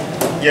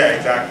 Yeah,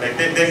 exactly.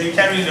 Then you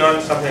can really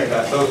run something like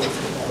that. So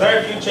there are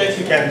a few checks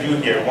you can do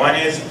here. One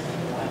is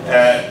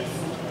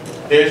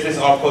there's this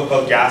opcode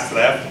called gas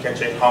left. You can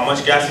check how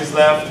much gas is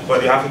left,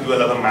 but you have to do a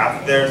little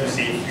math there to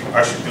see if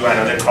I should do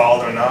another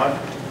call or not.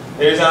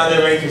 There's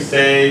another way to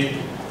say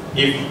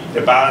if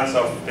the balance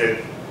of the,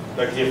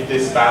 like if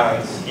this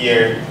balance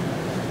here,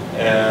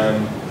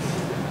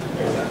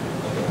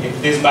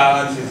 if this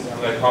balance is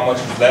like how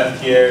much is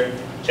left here,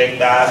 check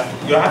that.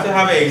 You have to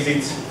have an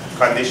exit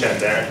condition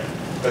there,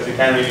 because you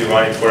can't really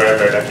run it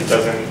forever, like it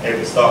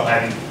doesn't stop.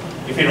 And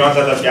if it runs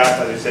out of gas,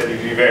 as you said, you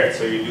revert,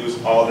 so you lose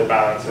all the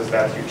balances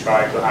that you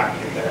try to hack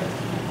in there.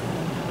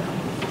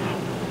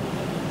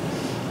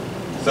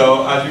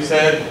 So as we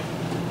said,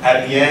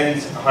 at the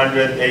end,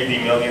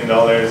 $180 million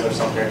or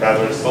something like that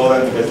were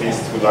stolen because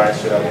these 2 lines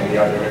should have been the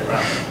other way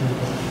around.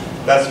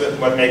 That's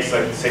what makes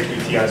like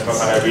security and smart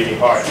contract really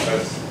hard,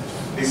 because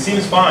it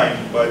seems fine,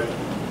 but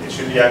it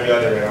should be the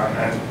other way around.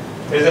 And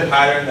there's a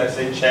pattern that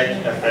says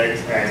check,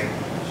 effects, and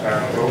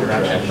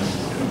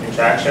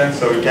interaction.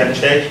 So we can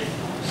check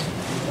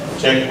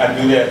and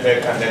do the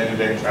effect and then do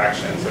the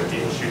interaction. So it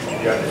should be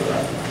the other way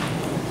around.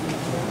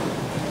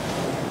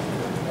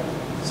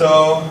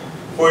 So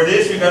for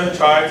this, we're going to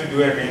try to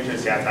do a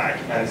reentrancy attack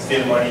and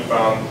steal money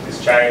from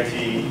this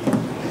charity.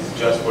 This is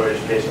just for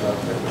educational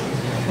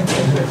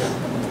purposes.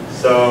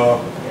 So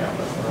yeah,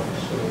 let's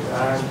show you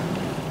that.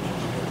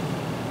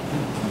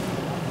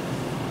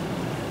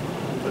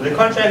 So the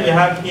contract we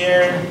have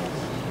here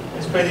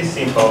is pretty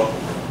simple.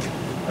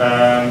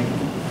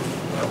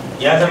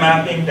 It has a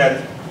mapping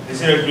that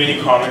this is a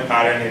really common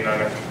pattern in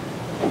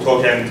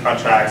token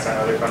contracts and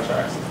other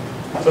contracts.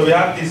 So we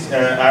have this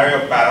area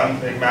of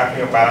balance, like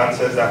mapping of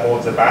balances that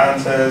holds the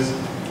balances.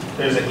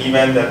 There's an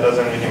event that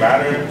doesn't really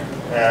matter.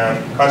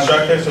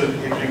 Constructor, so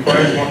it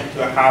requires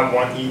to have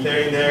 1 ether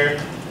in there,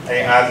 and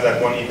it adds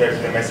that 1 ether to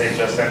the message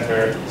just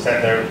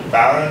sender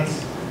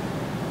balance.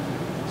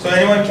 So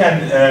anyone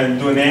can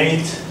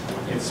donate.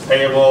 It's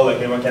payable, like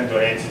anyone can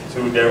donate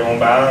to their own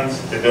balance.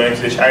 They donate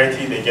to the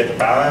charity, they get the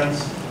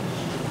balance.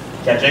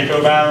 You can check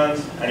your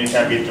balance, and you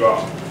can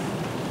withdraw.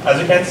 as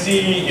you can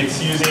see,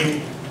 it's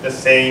using the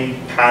same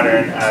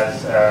pattern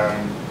as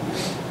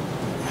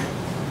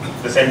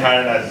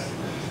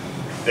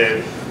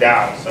the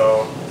DAO.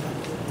 So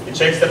it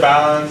checks the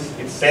balance,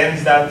 it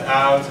sends that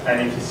out,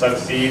 and if it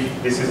succeeds,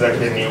 this is like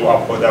the new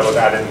output that was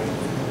added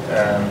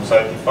in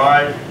Solidity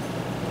 5.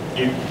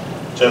 It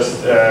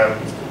just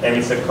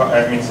emits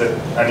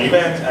an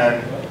event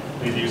and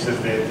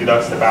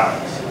deducts the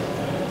balance.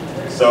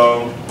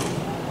 So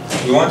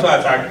we want to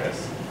attack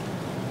this.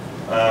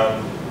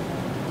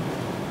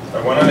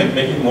 I want to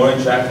make it more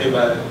interactive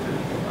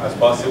as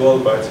possible,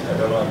 but I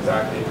don't know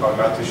exactly how I'm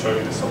about to show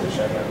you the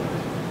solution.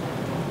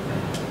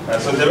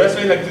 So the best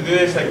way to do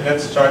this,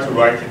 let's try to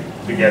write it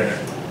together.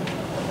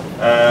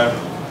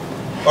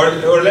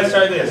 Or let's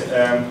try this.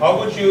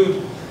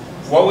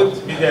 What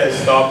would be the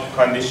stop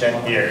condition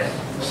here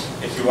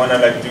if you want to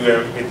do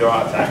a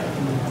withdraw attack?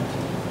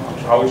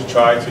 How would you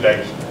try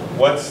to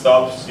what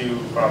stops you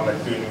from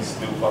doing this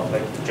loop of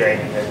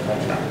draining the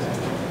contract?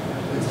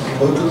 If the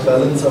total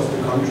balance of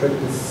the contract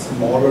is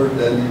smaller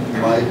than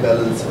my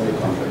balance on the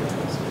contract.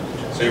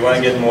 So you want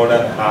to get more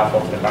than half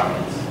of the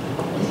balance?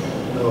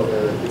 No,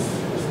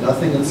 if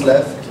nothing is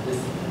left,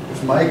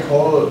 if my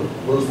call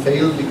will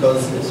fail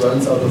because it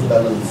runs out of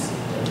balance,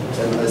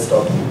 then I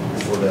stop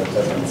before that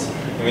happens.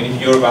 I mean,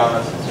 if your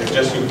balance,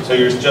 so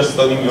you're just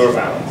studying your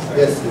balance? Right?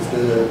 Yes, if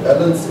the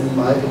balance in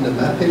the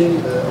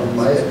mapping on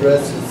my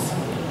address is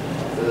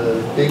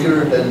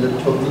bigger than the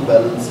total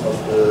balance of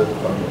the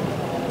contract.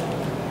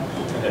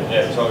 Okay,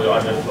 yeah, so you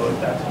understood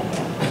that.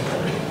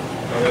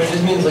 It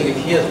just means if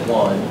he has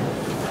 1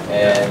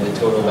 and the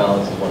total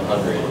balance is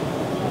 100,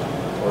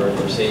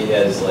 or say he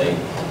has 0.5,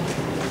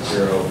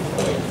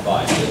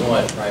 he doesn't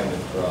want to try and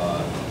withdraw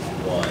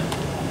 1.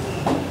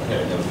 Okay,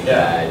 that would be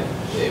bad.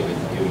 It would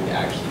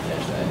actually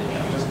catch that.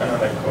 I'm just kind of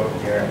code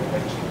here and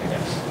check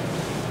again.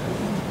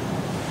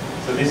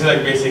 So this is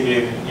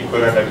basically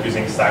equivalent of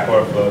using Stack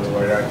Overflow to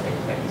where I think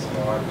things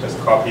more. Just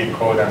copy the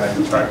code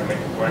and try to make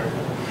it work.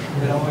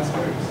 It always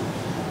works.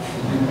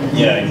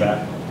 Yeah,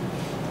 exactly.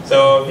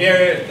 So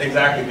here,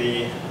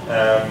 exactly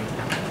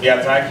the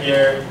attack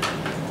here,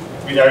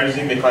 we are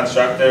using the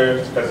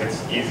constructor because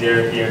it's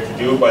easier here to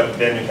do, but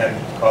then you can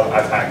call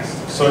attacks.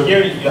 So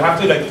here you have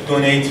to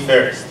donate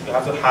first. You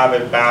have to have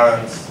a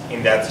balance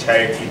in that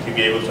charity to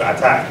be able to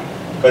attack.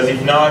 Because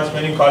if not,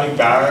 when you call it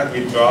balance,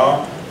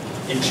 withdraw,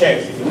 it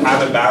checks if you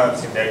have a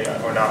balance in there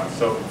or not.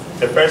 So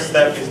the first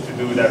step is to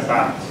do that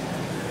balance.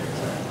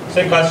 So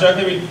in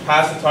constructor, we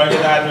pass the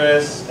target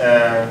address,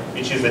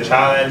 which is the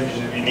challenge.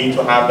 We need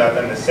to have that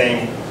in the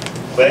same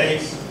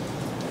place.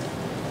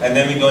 And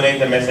then we donate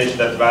the message,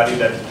 that value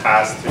that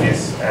passed to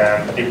this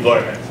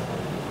deployment.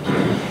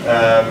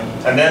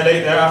 And then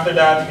later after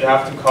that, we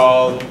have to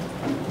call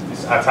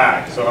this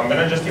attack. So I'm going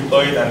to just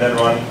deploy it and then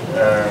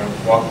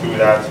walk through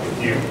that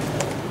with you.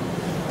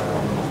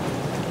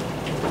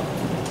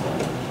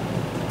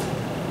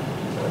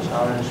 So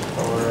challenge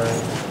for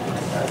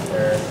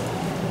after.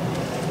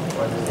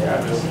 What is the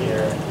address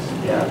here? This is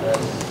the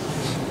address.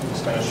 I'm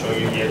just going to show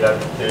you here that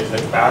there's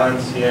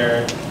balance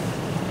here.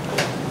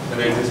 So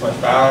there's this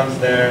much balance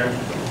there.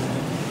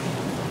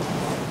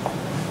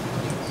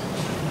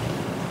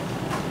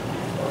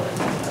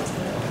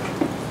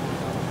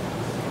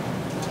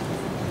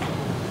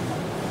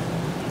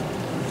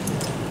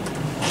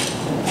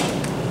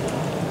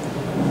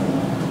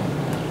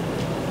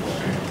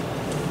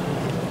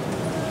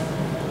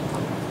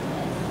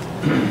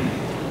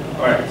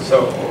 All right, so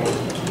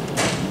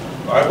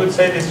I would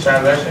say this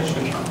transaction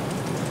should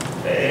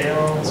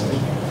fail.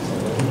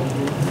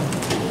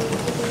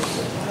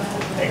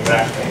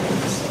 Exactly.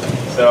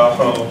 So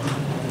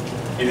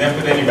you didn't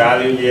put any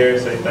value here,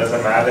 so it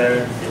doesn't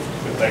matter. If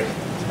you put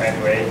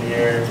 10 weight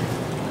here,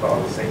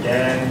 call this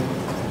again.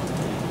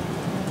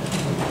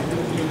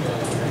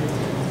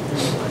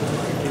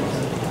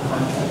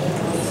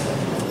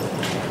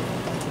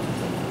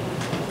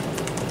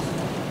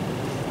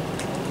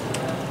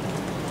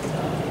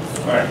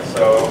 Alright,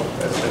 so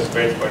let's just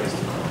wait for this to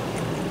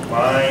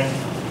mine.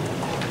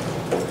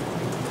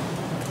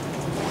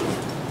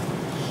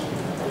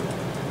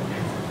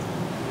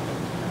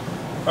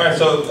 Alright,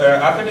 so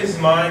after this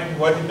mine,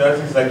 what it does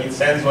is it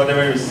sends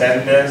whatever we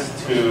send this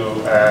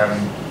to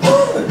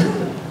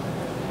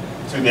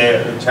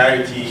the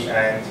charity,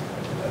 and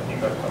I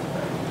think I'll come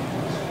back.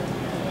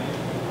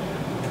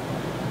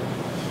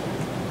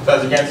 So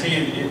as you can see,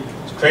 it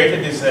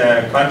created this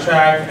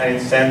contract and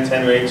it sent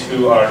 10 weight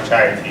to our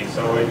charity.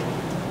 So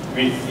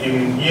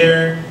in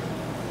here,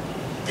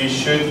 we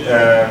should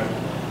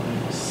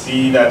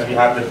see that we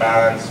have the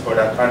balance for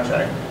that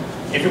contract.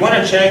 If you want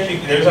to check,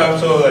 there's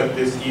also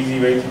this easy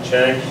way to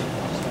check.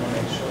 Just want to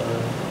make sure.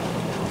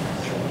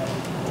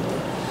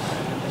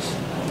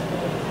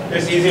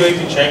 There's easy way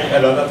to check a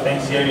lot of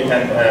things here. You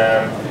can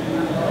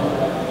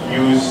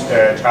use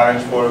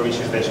challenge for,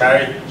 which is the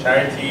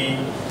charity.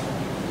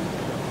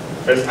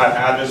 First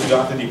address, you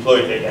don't have to deploy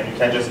it, and you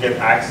can just get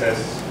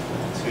access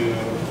to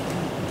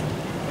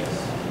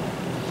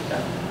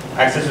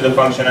the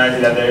functionality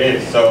that there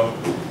is. So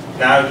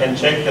now you can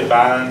check the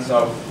balance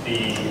of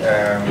the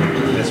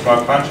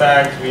smart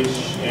contract,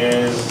 which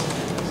is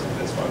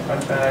the smart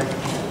contract.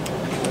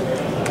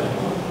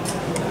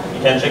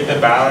 You can check the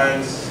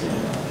balance,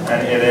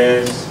 and it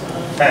is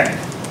 10.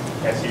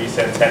 You see we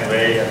said 10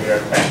 way, and we are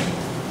 10.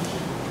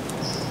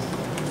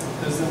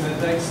 Does the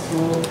Middex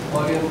tool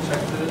plugin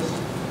check this?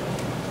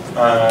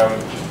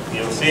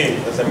 You'll see.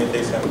 Does the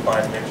Middex can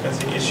find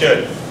efficiency? It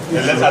should.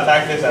 Let's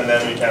attack this, and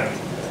then we can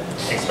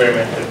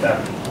experiment with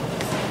them.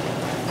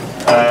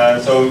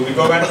 So we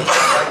go back to the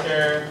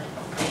tracker.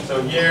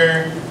 So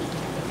here,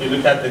 if you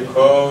look at the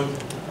code,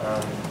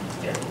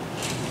 yeah.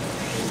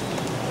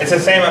 It's the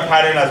same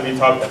pattern as we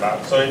talked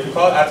about. So if you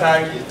call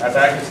attack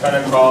is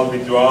going to call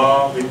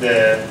withdraw with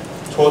the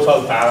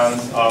total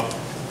balance of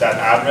that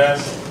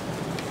address,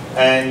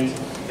 and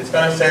it's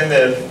going to send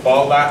the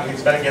fallback.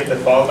 It's going to get the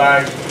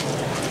fallback.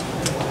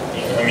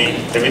 I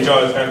mean, the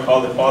withdrawal is going to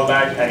call the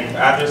fallback, and if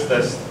address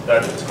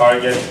that the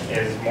target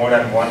is more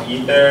than 1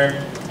 ether,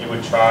 you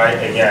would try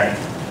again.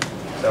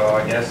 So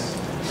I guess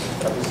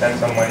I have to send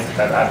some money to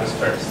that address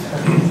first.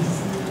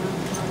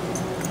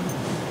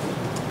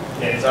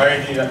 Yeah, it's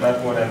already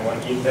not more than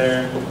 1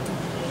 ether.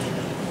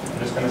 I'm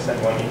just going to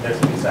send 1 ether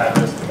to this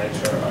address to make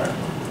sure.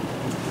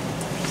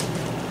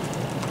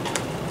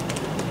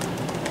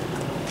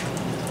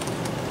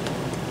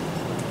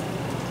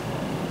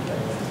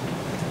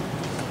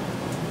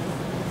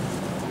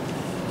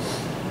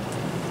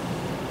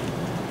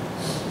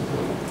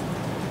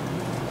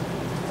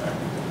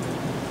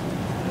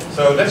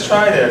 So let's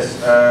try this,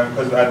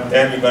 because at the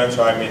end we're going to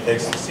try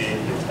Middex to see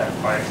if it can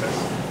find this.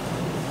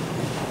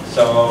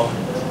 So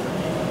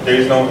there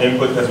is no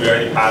input because we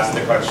already passed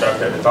the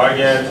constructor the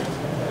target.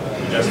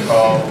 We just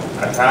call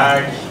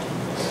attack.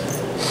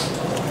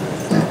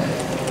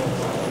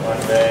 One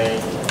way.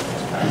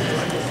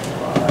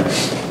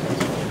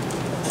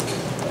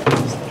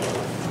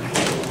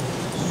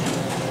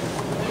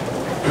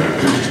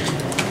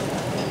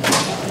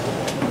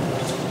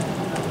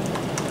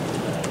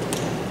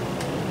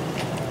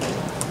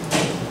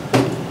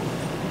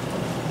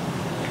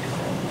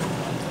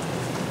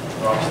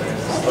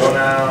 Slow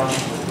now.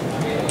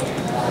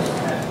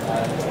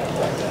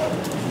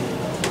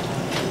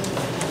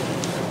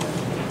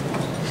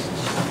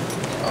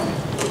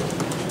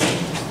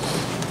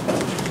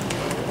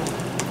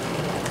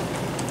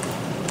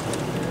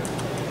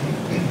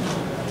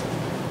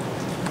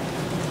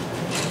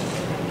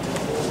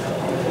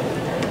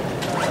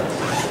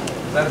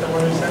 Is that the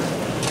one you sent?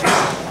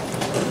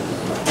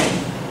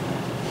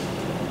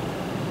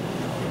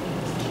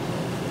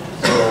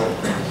 So,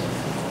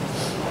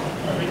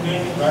 are we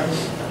doing it right?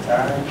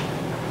 Attack.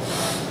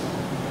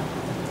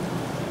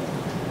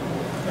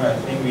 No, I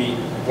think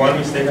one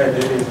mistake I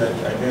did is that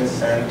I didn't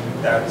send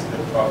that to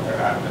the proper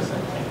address, I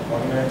think.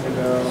 1 minute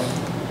ago.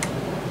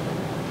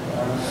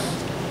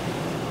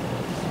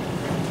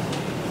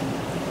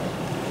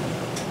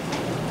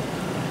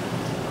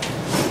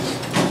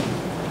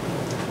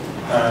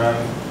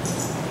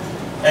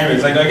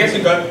 Anyways, like I guess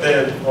you got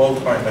the whole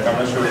point. Like I'm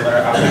not sure if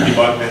I have to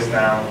debug this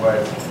now,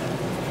 but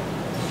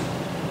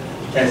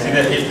you can see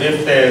that if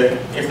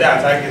the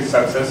attack is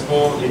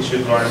successful, it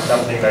should run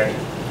something like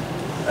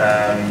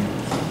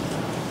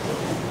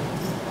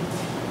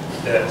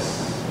this.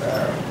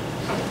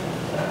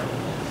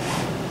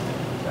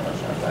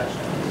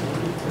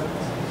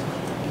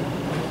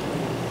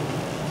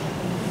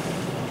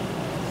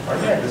 Or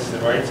yeah, this is the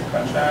right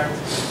contract.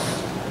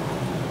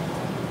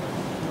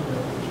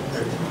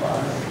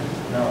 35.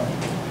 No.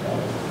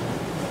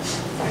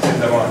 This is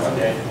the one.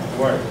 Okay, it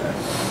worked then.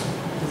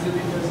 Is it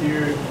because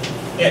you're...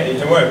 Yeah,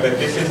 it worked. But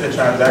this is the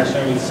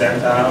transaction we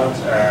sent out,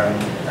 and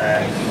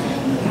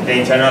they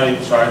internally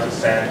try to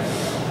send.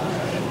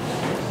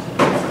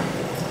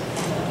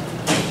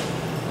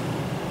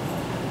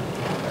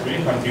 I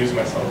really confused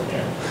myself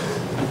here.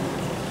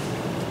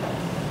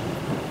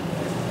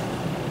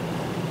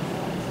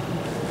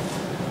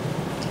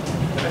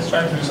 Let's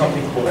try to do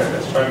something cooler.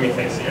 Let's try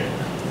Middex here.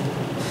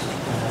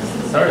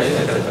 Sorry, I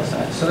got a question.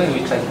 Actually,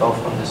 we check both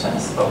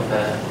conditions, both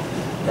the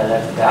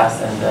left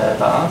gas and the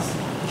balance.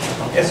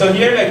 Yeah, so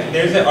here, like,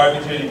 there's an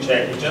arbitrary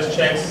check. It just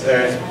checks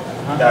that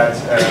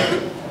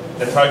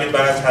the target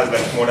balance has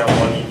like more than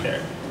 1 ether.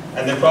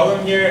 And the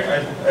problem here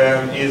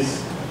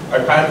is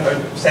our path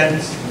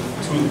sent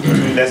to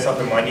less of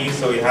the money,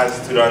 so it has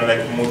to run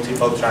like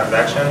multiple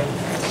transactions.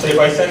 So if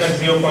I send like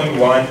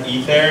 0.1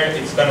 ether,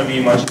 it's going to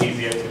be much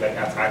easier to like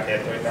attack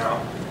it right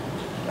now.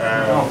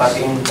 No, but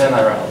in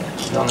general,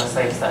 on the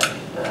safe side,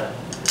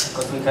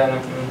 because we can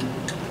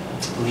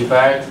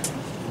revert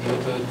due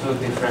to 2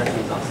 different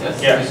reasons, yes?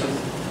 Yeah. We should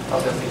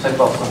obviously check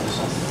both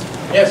conditions.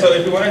 Yeah, so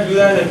if you want to do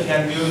that, you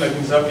can do, like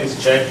instead of this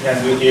check, you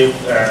can do if,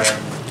 I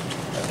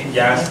think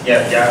gas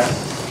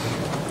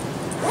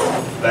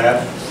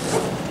left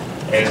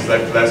is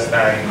like less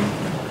than,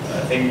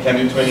 I think you can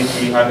do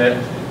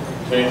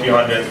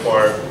 2300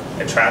 for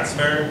a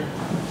transfer.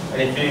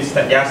 And if it is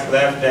gas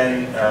left,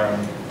 then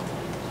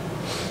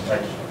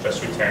like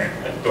just return,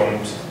 like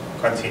don't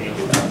continue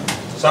with that.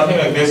 So something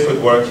like this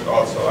could work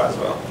also as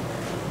well.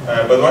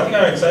 But one thing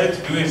I'm excited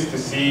to do is to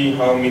see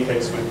how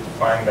Mythics would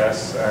find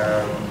us,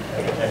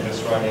 and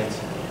just run it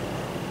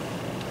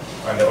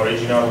on the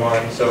original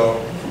one. So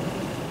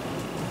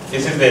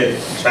this is the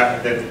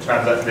contract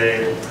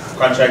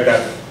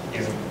that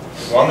is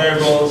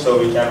vulnerable, so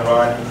we can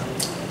run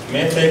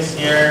Mythics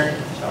here,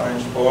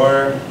 challenge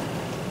 4,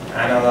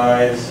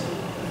 analyze.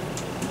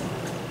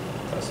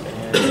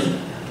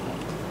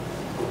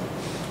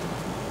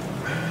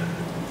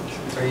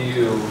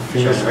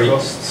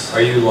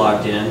 Are you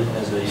logged in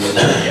as a user?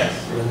 Yes.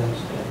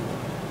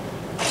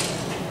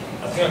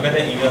 I think I got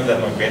an email that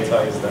my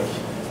beta is like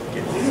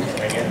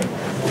again.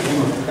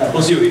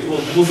 We'll see.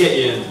 We'll get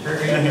you in.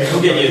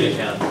 We'll get you an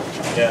account.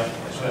 Yeah,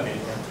 it should be.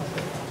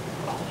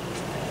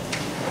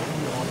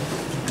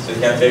 So it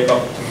can take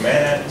up 2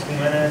 minutes.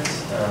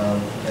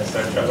 And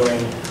start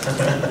juggling.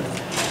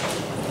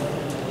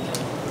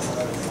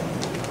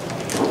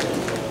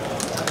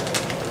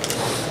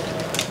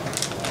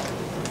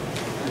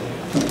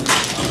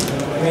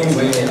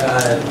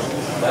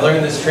 I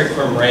learned this trick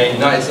from Rain.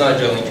 No, it's not a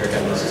juggling trick.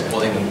 I'm just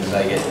holding them because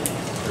I get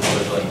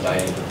social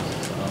anxiety.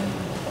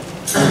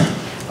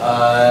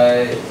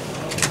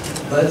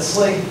 Let's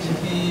like to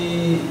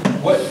be.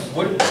 What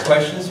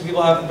questions do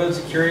people have about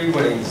security?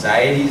 What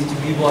anxieties do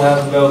people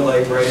have about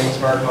like writing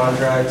smart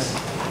contracts?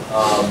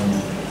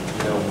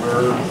 You know,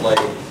 we're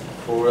like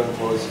quote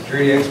unquote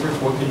security experts.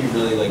 What could you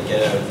really like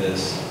get out of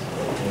this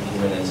in a few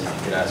minutes? If you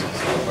could ask us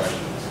some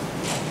questions.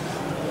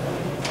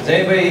 Does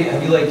anybody,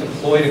 have you like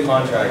deployed a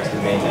contract to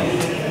the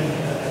mainnet?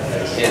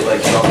 Hit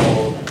like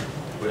trouble,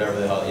 whatever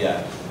the hell,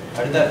 yeah.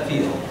 How did that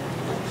feel?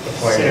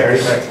 Scary.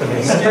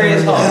 Scary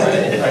as hell,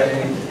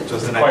 right?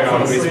 Quite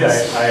honestly, I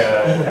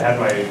had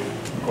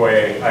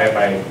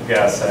my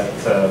gas at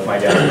my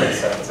gas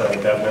price at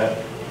DevNet,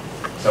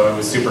 so it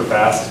was super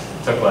fast.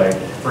 It took like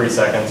 3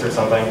 seconds or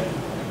something,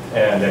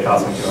 and it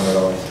cost me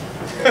 $200.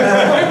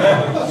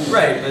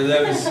 Right, but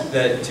that was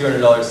that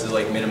 $200 to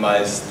like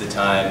minimize the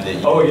time that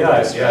you. Oh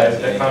yeah,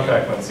 that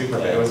contract went super.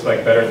 It was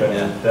like better than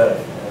Dev.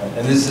 Yeah.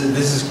 And this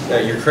is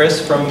you're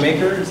Chris from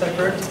Maker, is that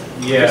correct?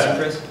 Yeah.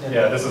 Chris?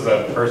 Yeah, this is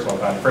a personal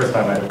contract. First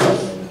time I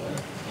deployed.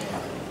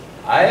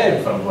 I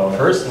had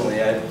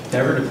personally, I've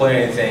never deployed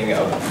anything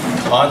of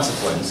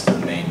consequence to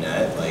the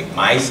mainnet, like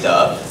my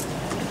stuff.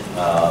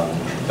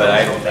 But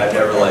I've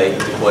never like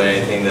deployed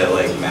anything that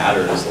like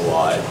matters a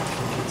lot.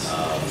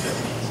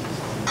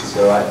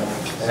 So I'm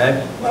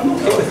okay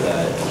with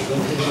that.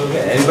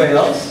 Okay. Anybody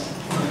else?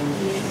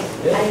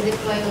 Yeah. I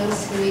deploy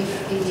also with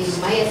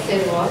my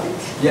Ethereum wallet.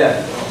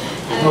 Yeah.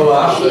 Oh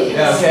wow.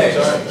 Yeah. Okay.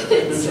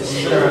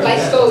 By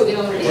code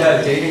only.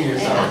 Yeah, dating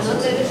yourself.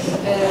 Another,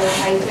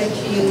 I try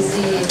to use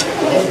the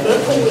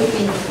protocol with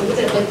the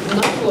computer, but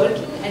not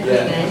working at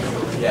the net.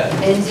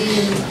 Yeah. And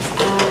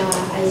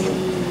I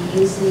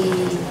use the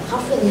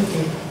half an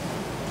ether.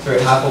 Sorry,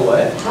 half a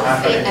what?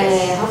 Half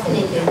an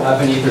ether.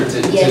 Half an ether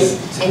to yes.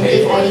 To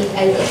pay for it. I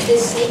did the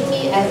same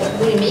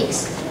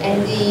remix,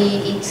 and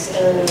it's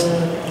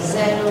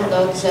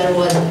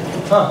 0.01.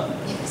 Huh.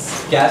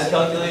 Yes. Gas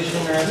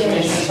calculation or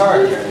estimation yes. is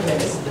hard.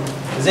 Yes.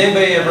 Has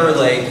anybody ever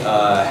like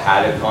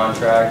had a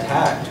contract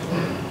hacked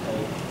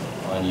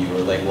on you, or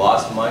like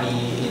lost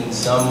money in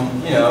some,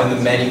 in the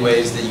many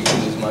ways that you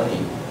can lose money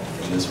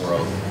in this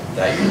world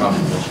that you're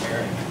comfortable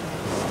sharing?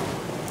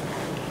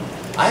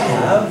 I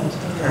have.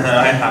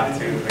 I have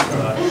to.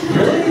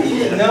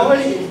 Really?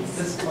 Nobody?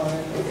 That's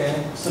fine. Okay.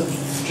 So,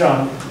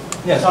 John,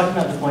 talking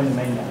about deploying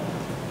the mainnet,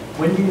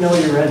 when do you know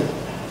you're ready?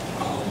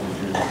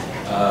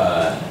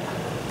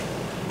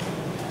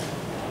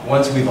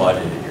 Once we've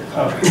audited your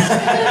contract.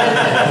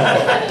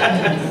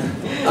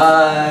 I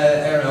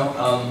don't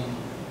know.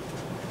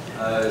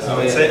 I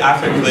would say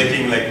after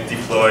clicking like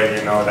deploy,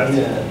 that's.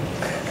 Yeah.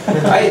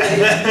 I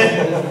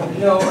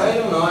don't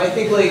know. I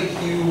think like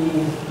you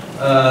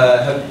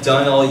have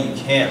done all you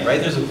can, right?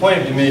 There's a point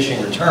of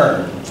diminishing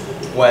return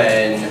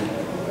when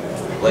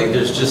like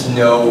there's just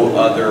no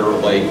other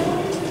like,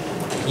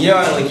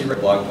 how like you write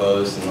a blog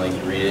post and like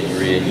you read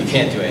it, you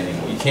can't do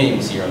anything. You can't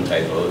even see your own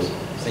typos.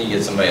 So you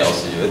get somebody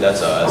else to do it.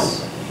 That's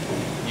us.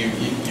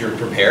 You're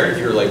prepared.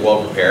 You're like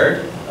well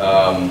prepared.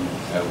 I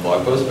have a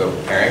blog post about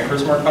preparing for a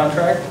smart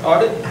contract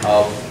audit.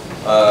 I'll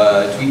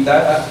tweet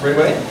that right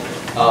away.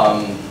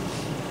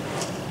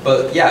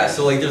 But yeah,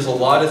 so like there's a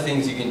lot of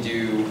things you can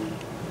do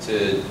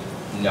to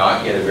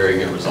not get a very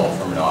good result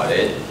from an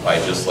audit by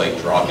just like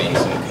dropping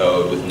some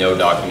code with no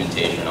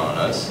documentation on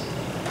us.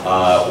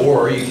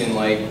 Or you can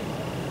like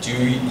do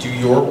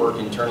your work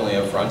internally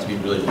up front to be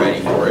really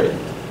ready for it.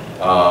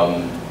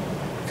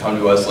 Come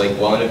to us like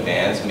well in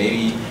advance.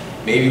 Maybe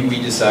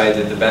we decide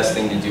that the best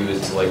thing to do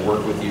is to like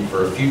work with you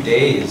for a few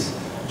days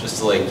just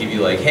to like give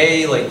you like,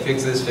 hey, like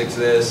fix this,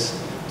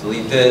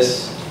 delete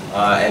this,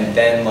 and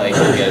then like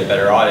you'll get a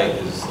better audit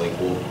because like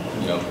we'll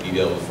be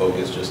able to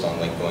focus just on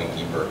like going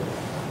deeper.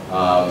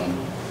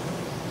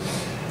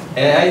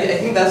 And I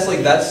think that's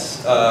like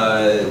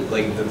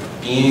the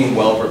being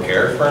well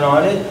prepared for an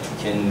audit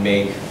can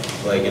make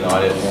like an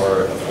audit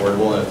more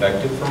affordable and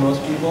effective for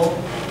most people.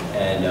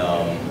 And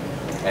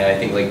I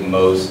think like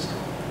most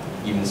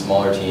even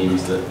smaller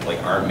teams that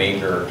like aren't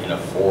maker can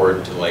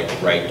afford to like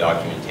write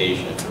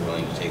documentation if they're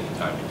willing to take the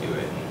time to do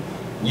it.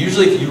 And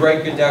usually, if you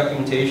write good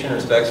documentation or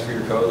specs for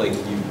your code, like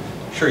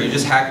you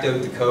just hacked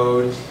out the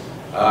code.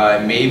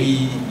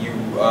 Maybe you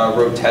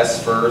wrote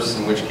tests first,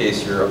 in which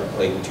case you're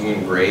like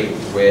doing great,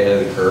 way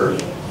ahead of the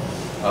curve.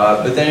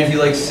 But then if you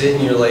like sit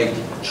and you're like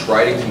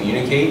try to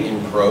communicate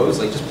in prose,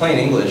 like just plain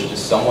English to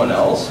someone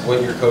else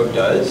what your code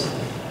does,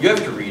 you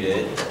have to read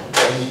it.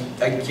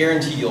 And I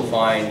guarantee you'll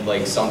find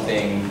like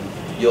something,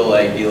 you'll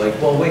like be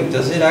like, well wait,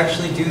 does it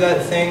actually do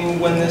that thing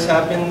when this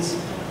happens?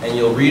 And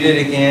you'll read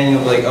it again, and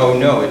you'll be like, oh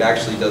no, it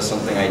actually does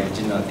something I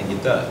did not think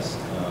it does.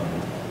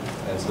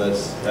 And so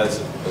that's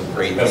a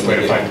great Best way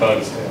to find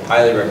bugs. Yeah.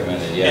 Highly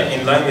recommended, yeah.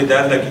 In line with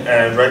that, like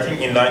writing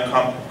inline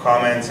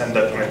comments and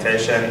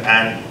documentation,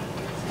 and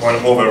one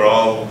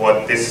overall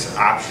what this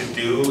app should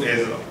do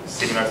is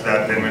similar to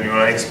that. Then when you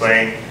want to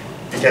explain,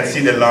 you can see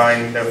the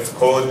line of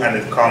code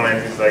and the comment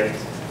is like,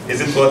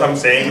 is it what I'm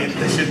saying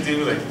they should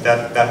do? Like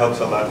that helps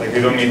a lot. Like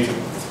you don't need to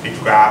big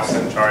graphs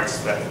and charts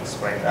that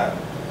explain that.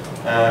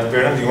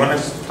 Bernhard, do you want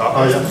to talk?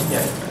 Oh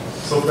yeah.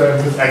 So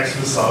then with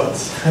actual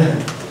results.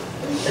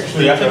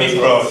 Actually, you have to be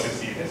pro to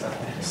see this.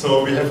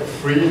 So we have a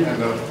free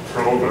and a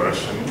pro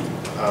version,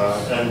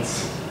 and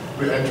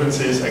the entrance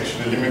is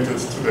actually limited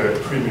to the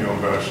premium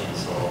version.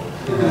 So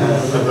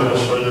I'm going to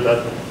show you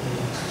that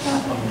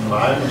on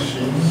my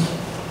machine.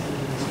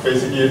 So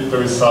basically, the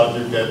result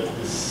you get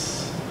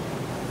is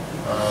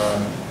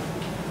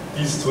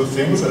these two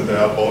things, and they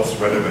are both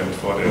relevant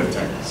for the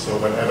attack. So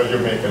whenever you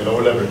make a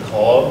low-level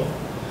call,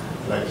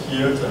 like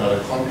here to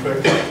another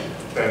contract,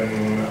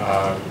 then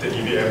the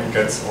EVM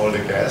gets all the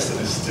gas that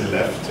is still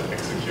left to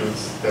execute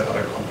that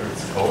other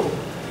contract's code.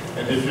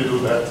 And if you do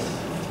that,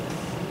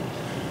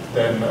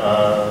 then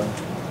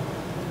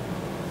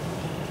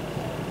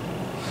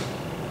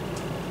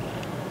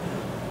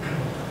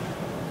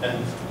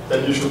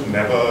you should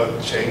never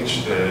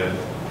change the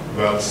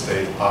world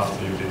state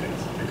after you did it,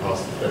 because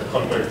if that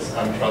contract is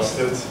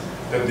untrusted,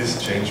 then this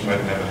change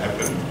might never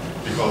happen,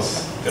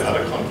 because the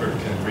other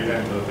contract can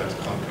re-enter that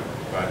contract,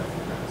 right?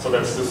 So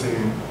that's the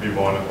thing we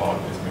warn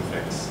about with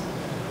Mythics.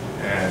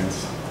 And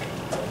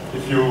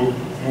if you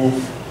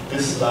move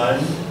this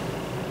line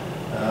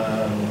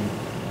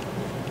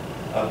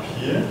up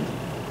here,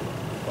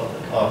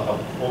 up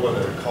over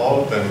the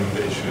call, then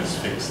the issue is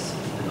fixed,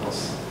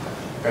 because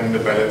then the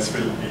balance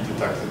will be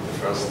deducted the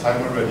first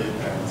time already,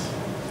 and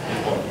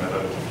it won't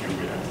matter if you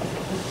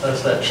re-enter.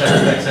 That's that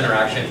check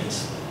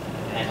interactions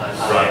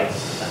anti-power. Right.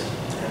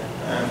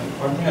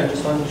 One thing I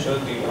just wanted to show,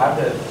 do you have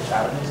the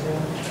chat on this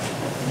screen?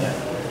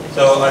 Yeah.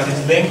 So on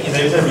this link,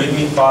 there is a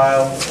README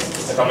file.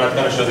 Like I'm not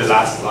going to show the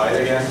last slide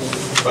again,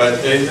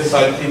 but there is the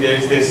Solidity. There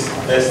is this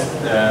best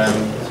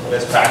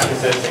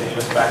practices,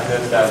 best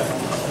practices that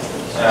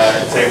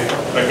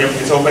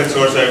it's open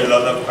source. A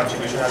lot of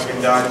contribution has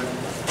been done,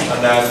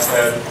 and that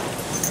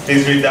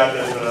please read that.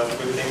 There's a lot of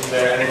good things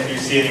there. And if you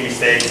see any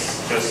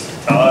mistakes, just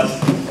tell us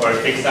or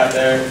fix that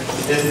there.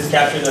 This is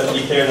captured on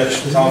Ether. That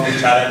some of the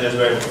challenges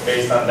were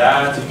based on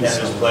that. You can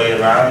just play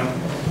around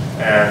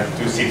and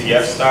do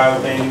CTF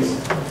style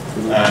things.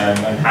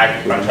 And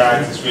hack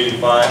contracts, it's really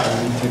fun.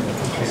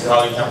 This is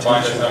how you can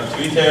find us on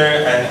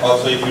Twitter. And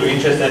also if you're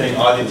interested in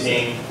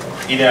auditing,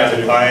 either as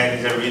a client,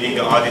 either reading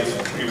the audit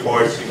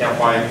reports, you can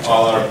find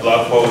all our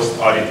blog posts,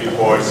 audit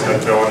reports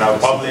that are now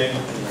public,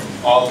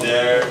 all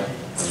there.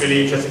 It's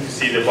really interesting to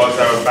see the bugs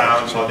that were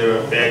found, how they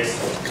were fixed,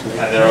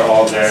 and they're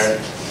all there.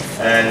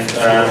 And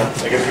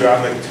I guess we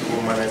have like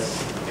 2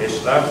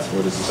 minutes-ish left.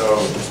 So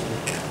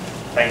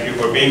thank you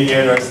for being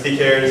here. There are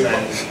stickers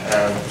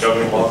and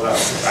juggling balls out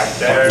back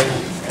there.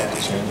 And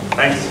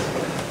thanks.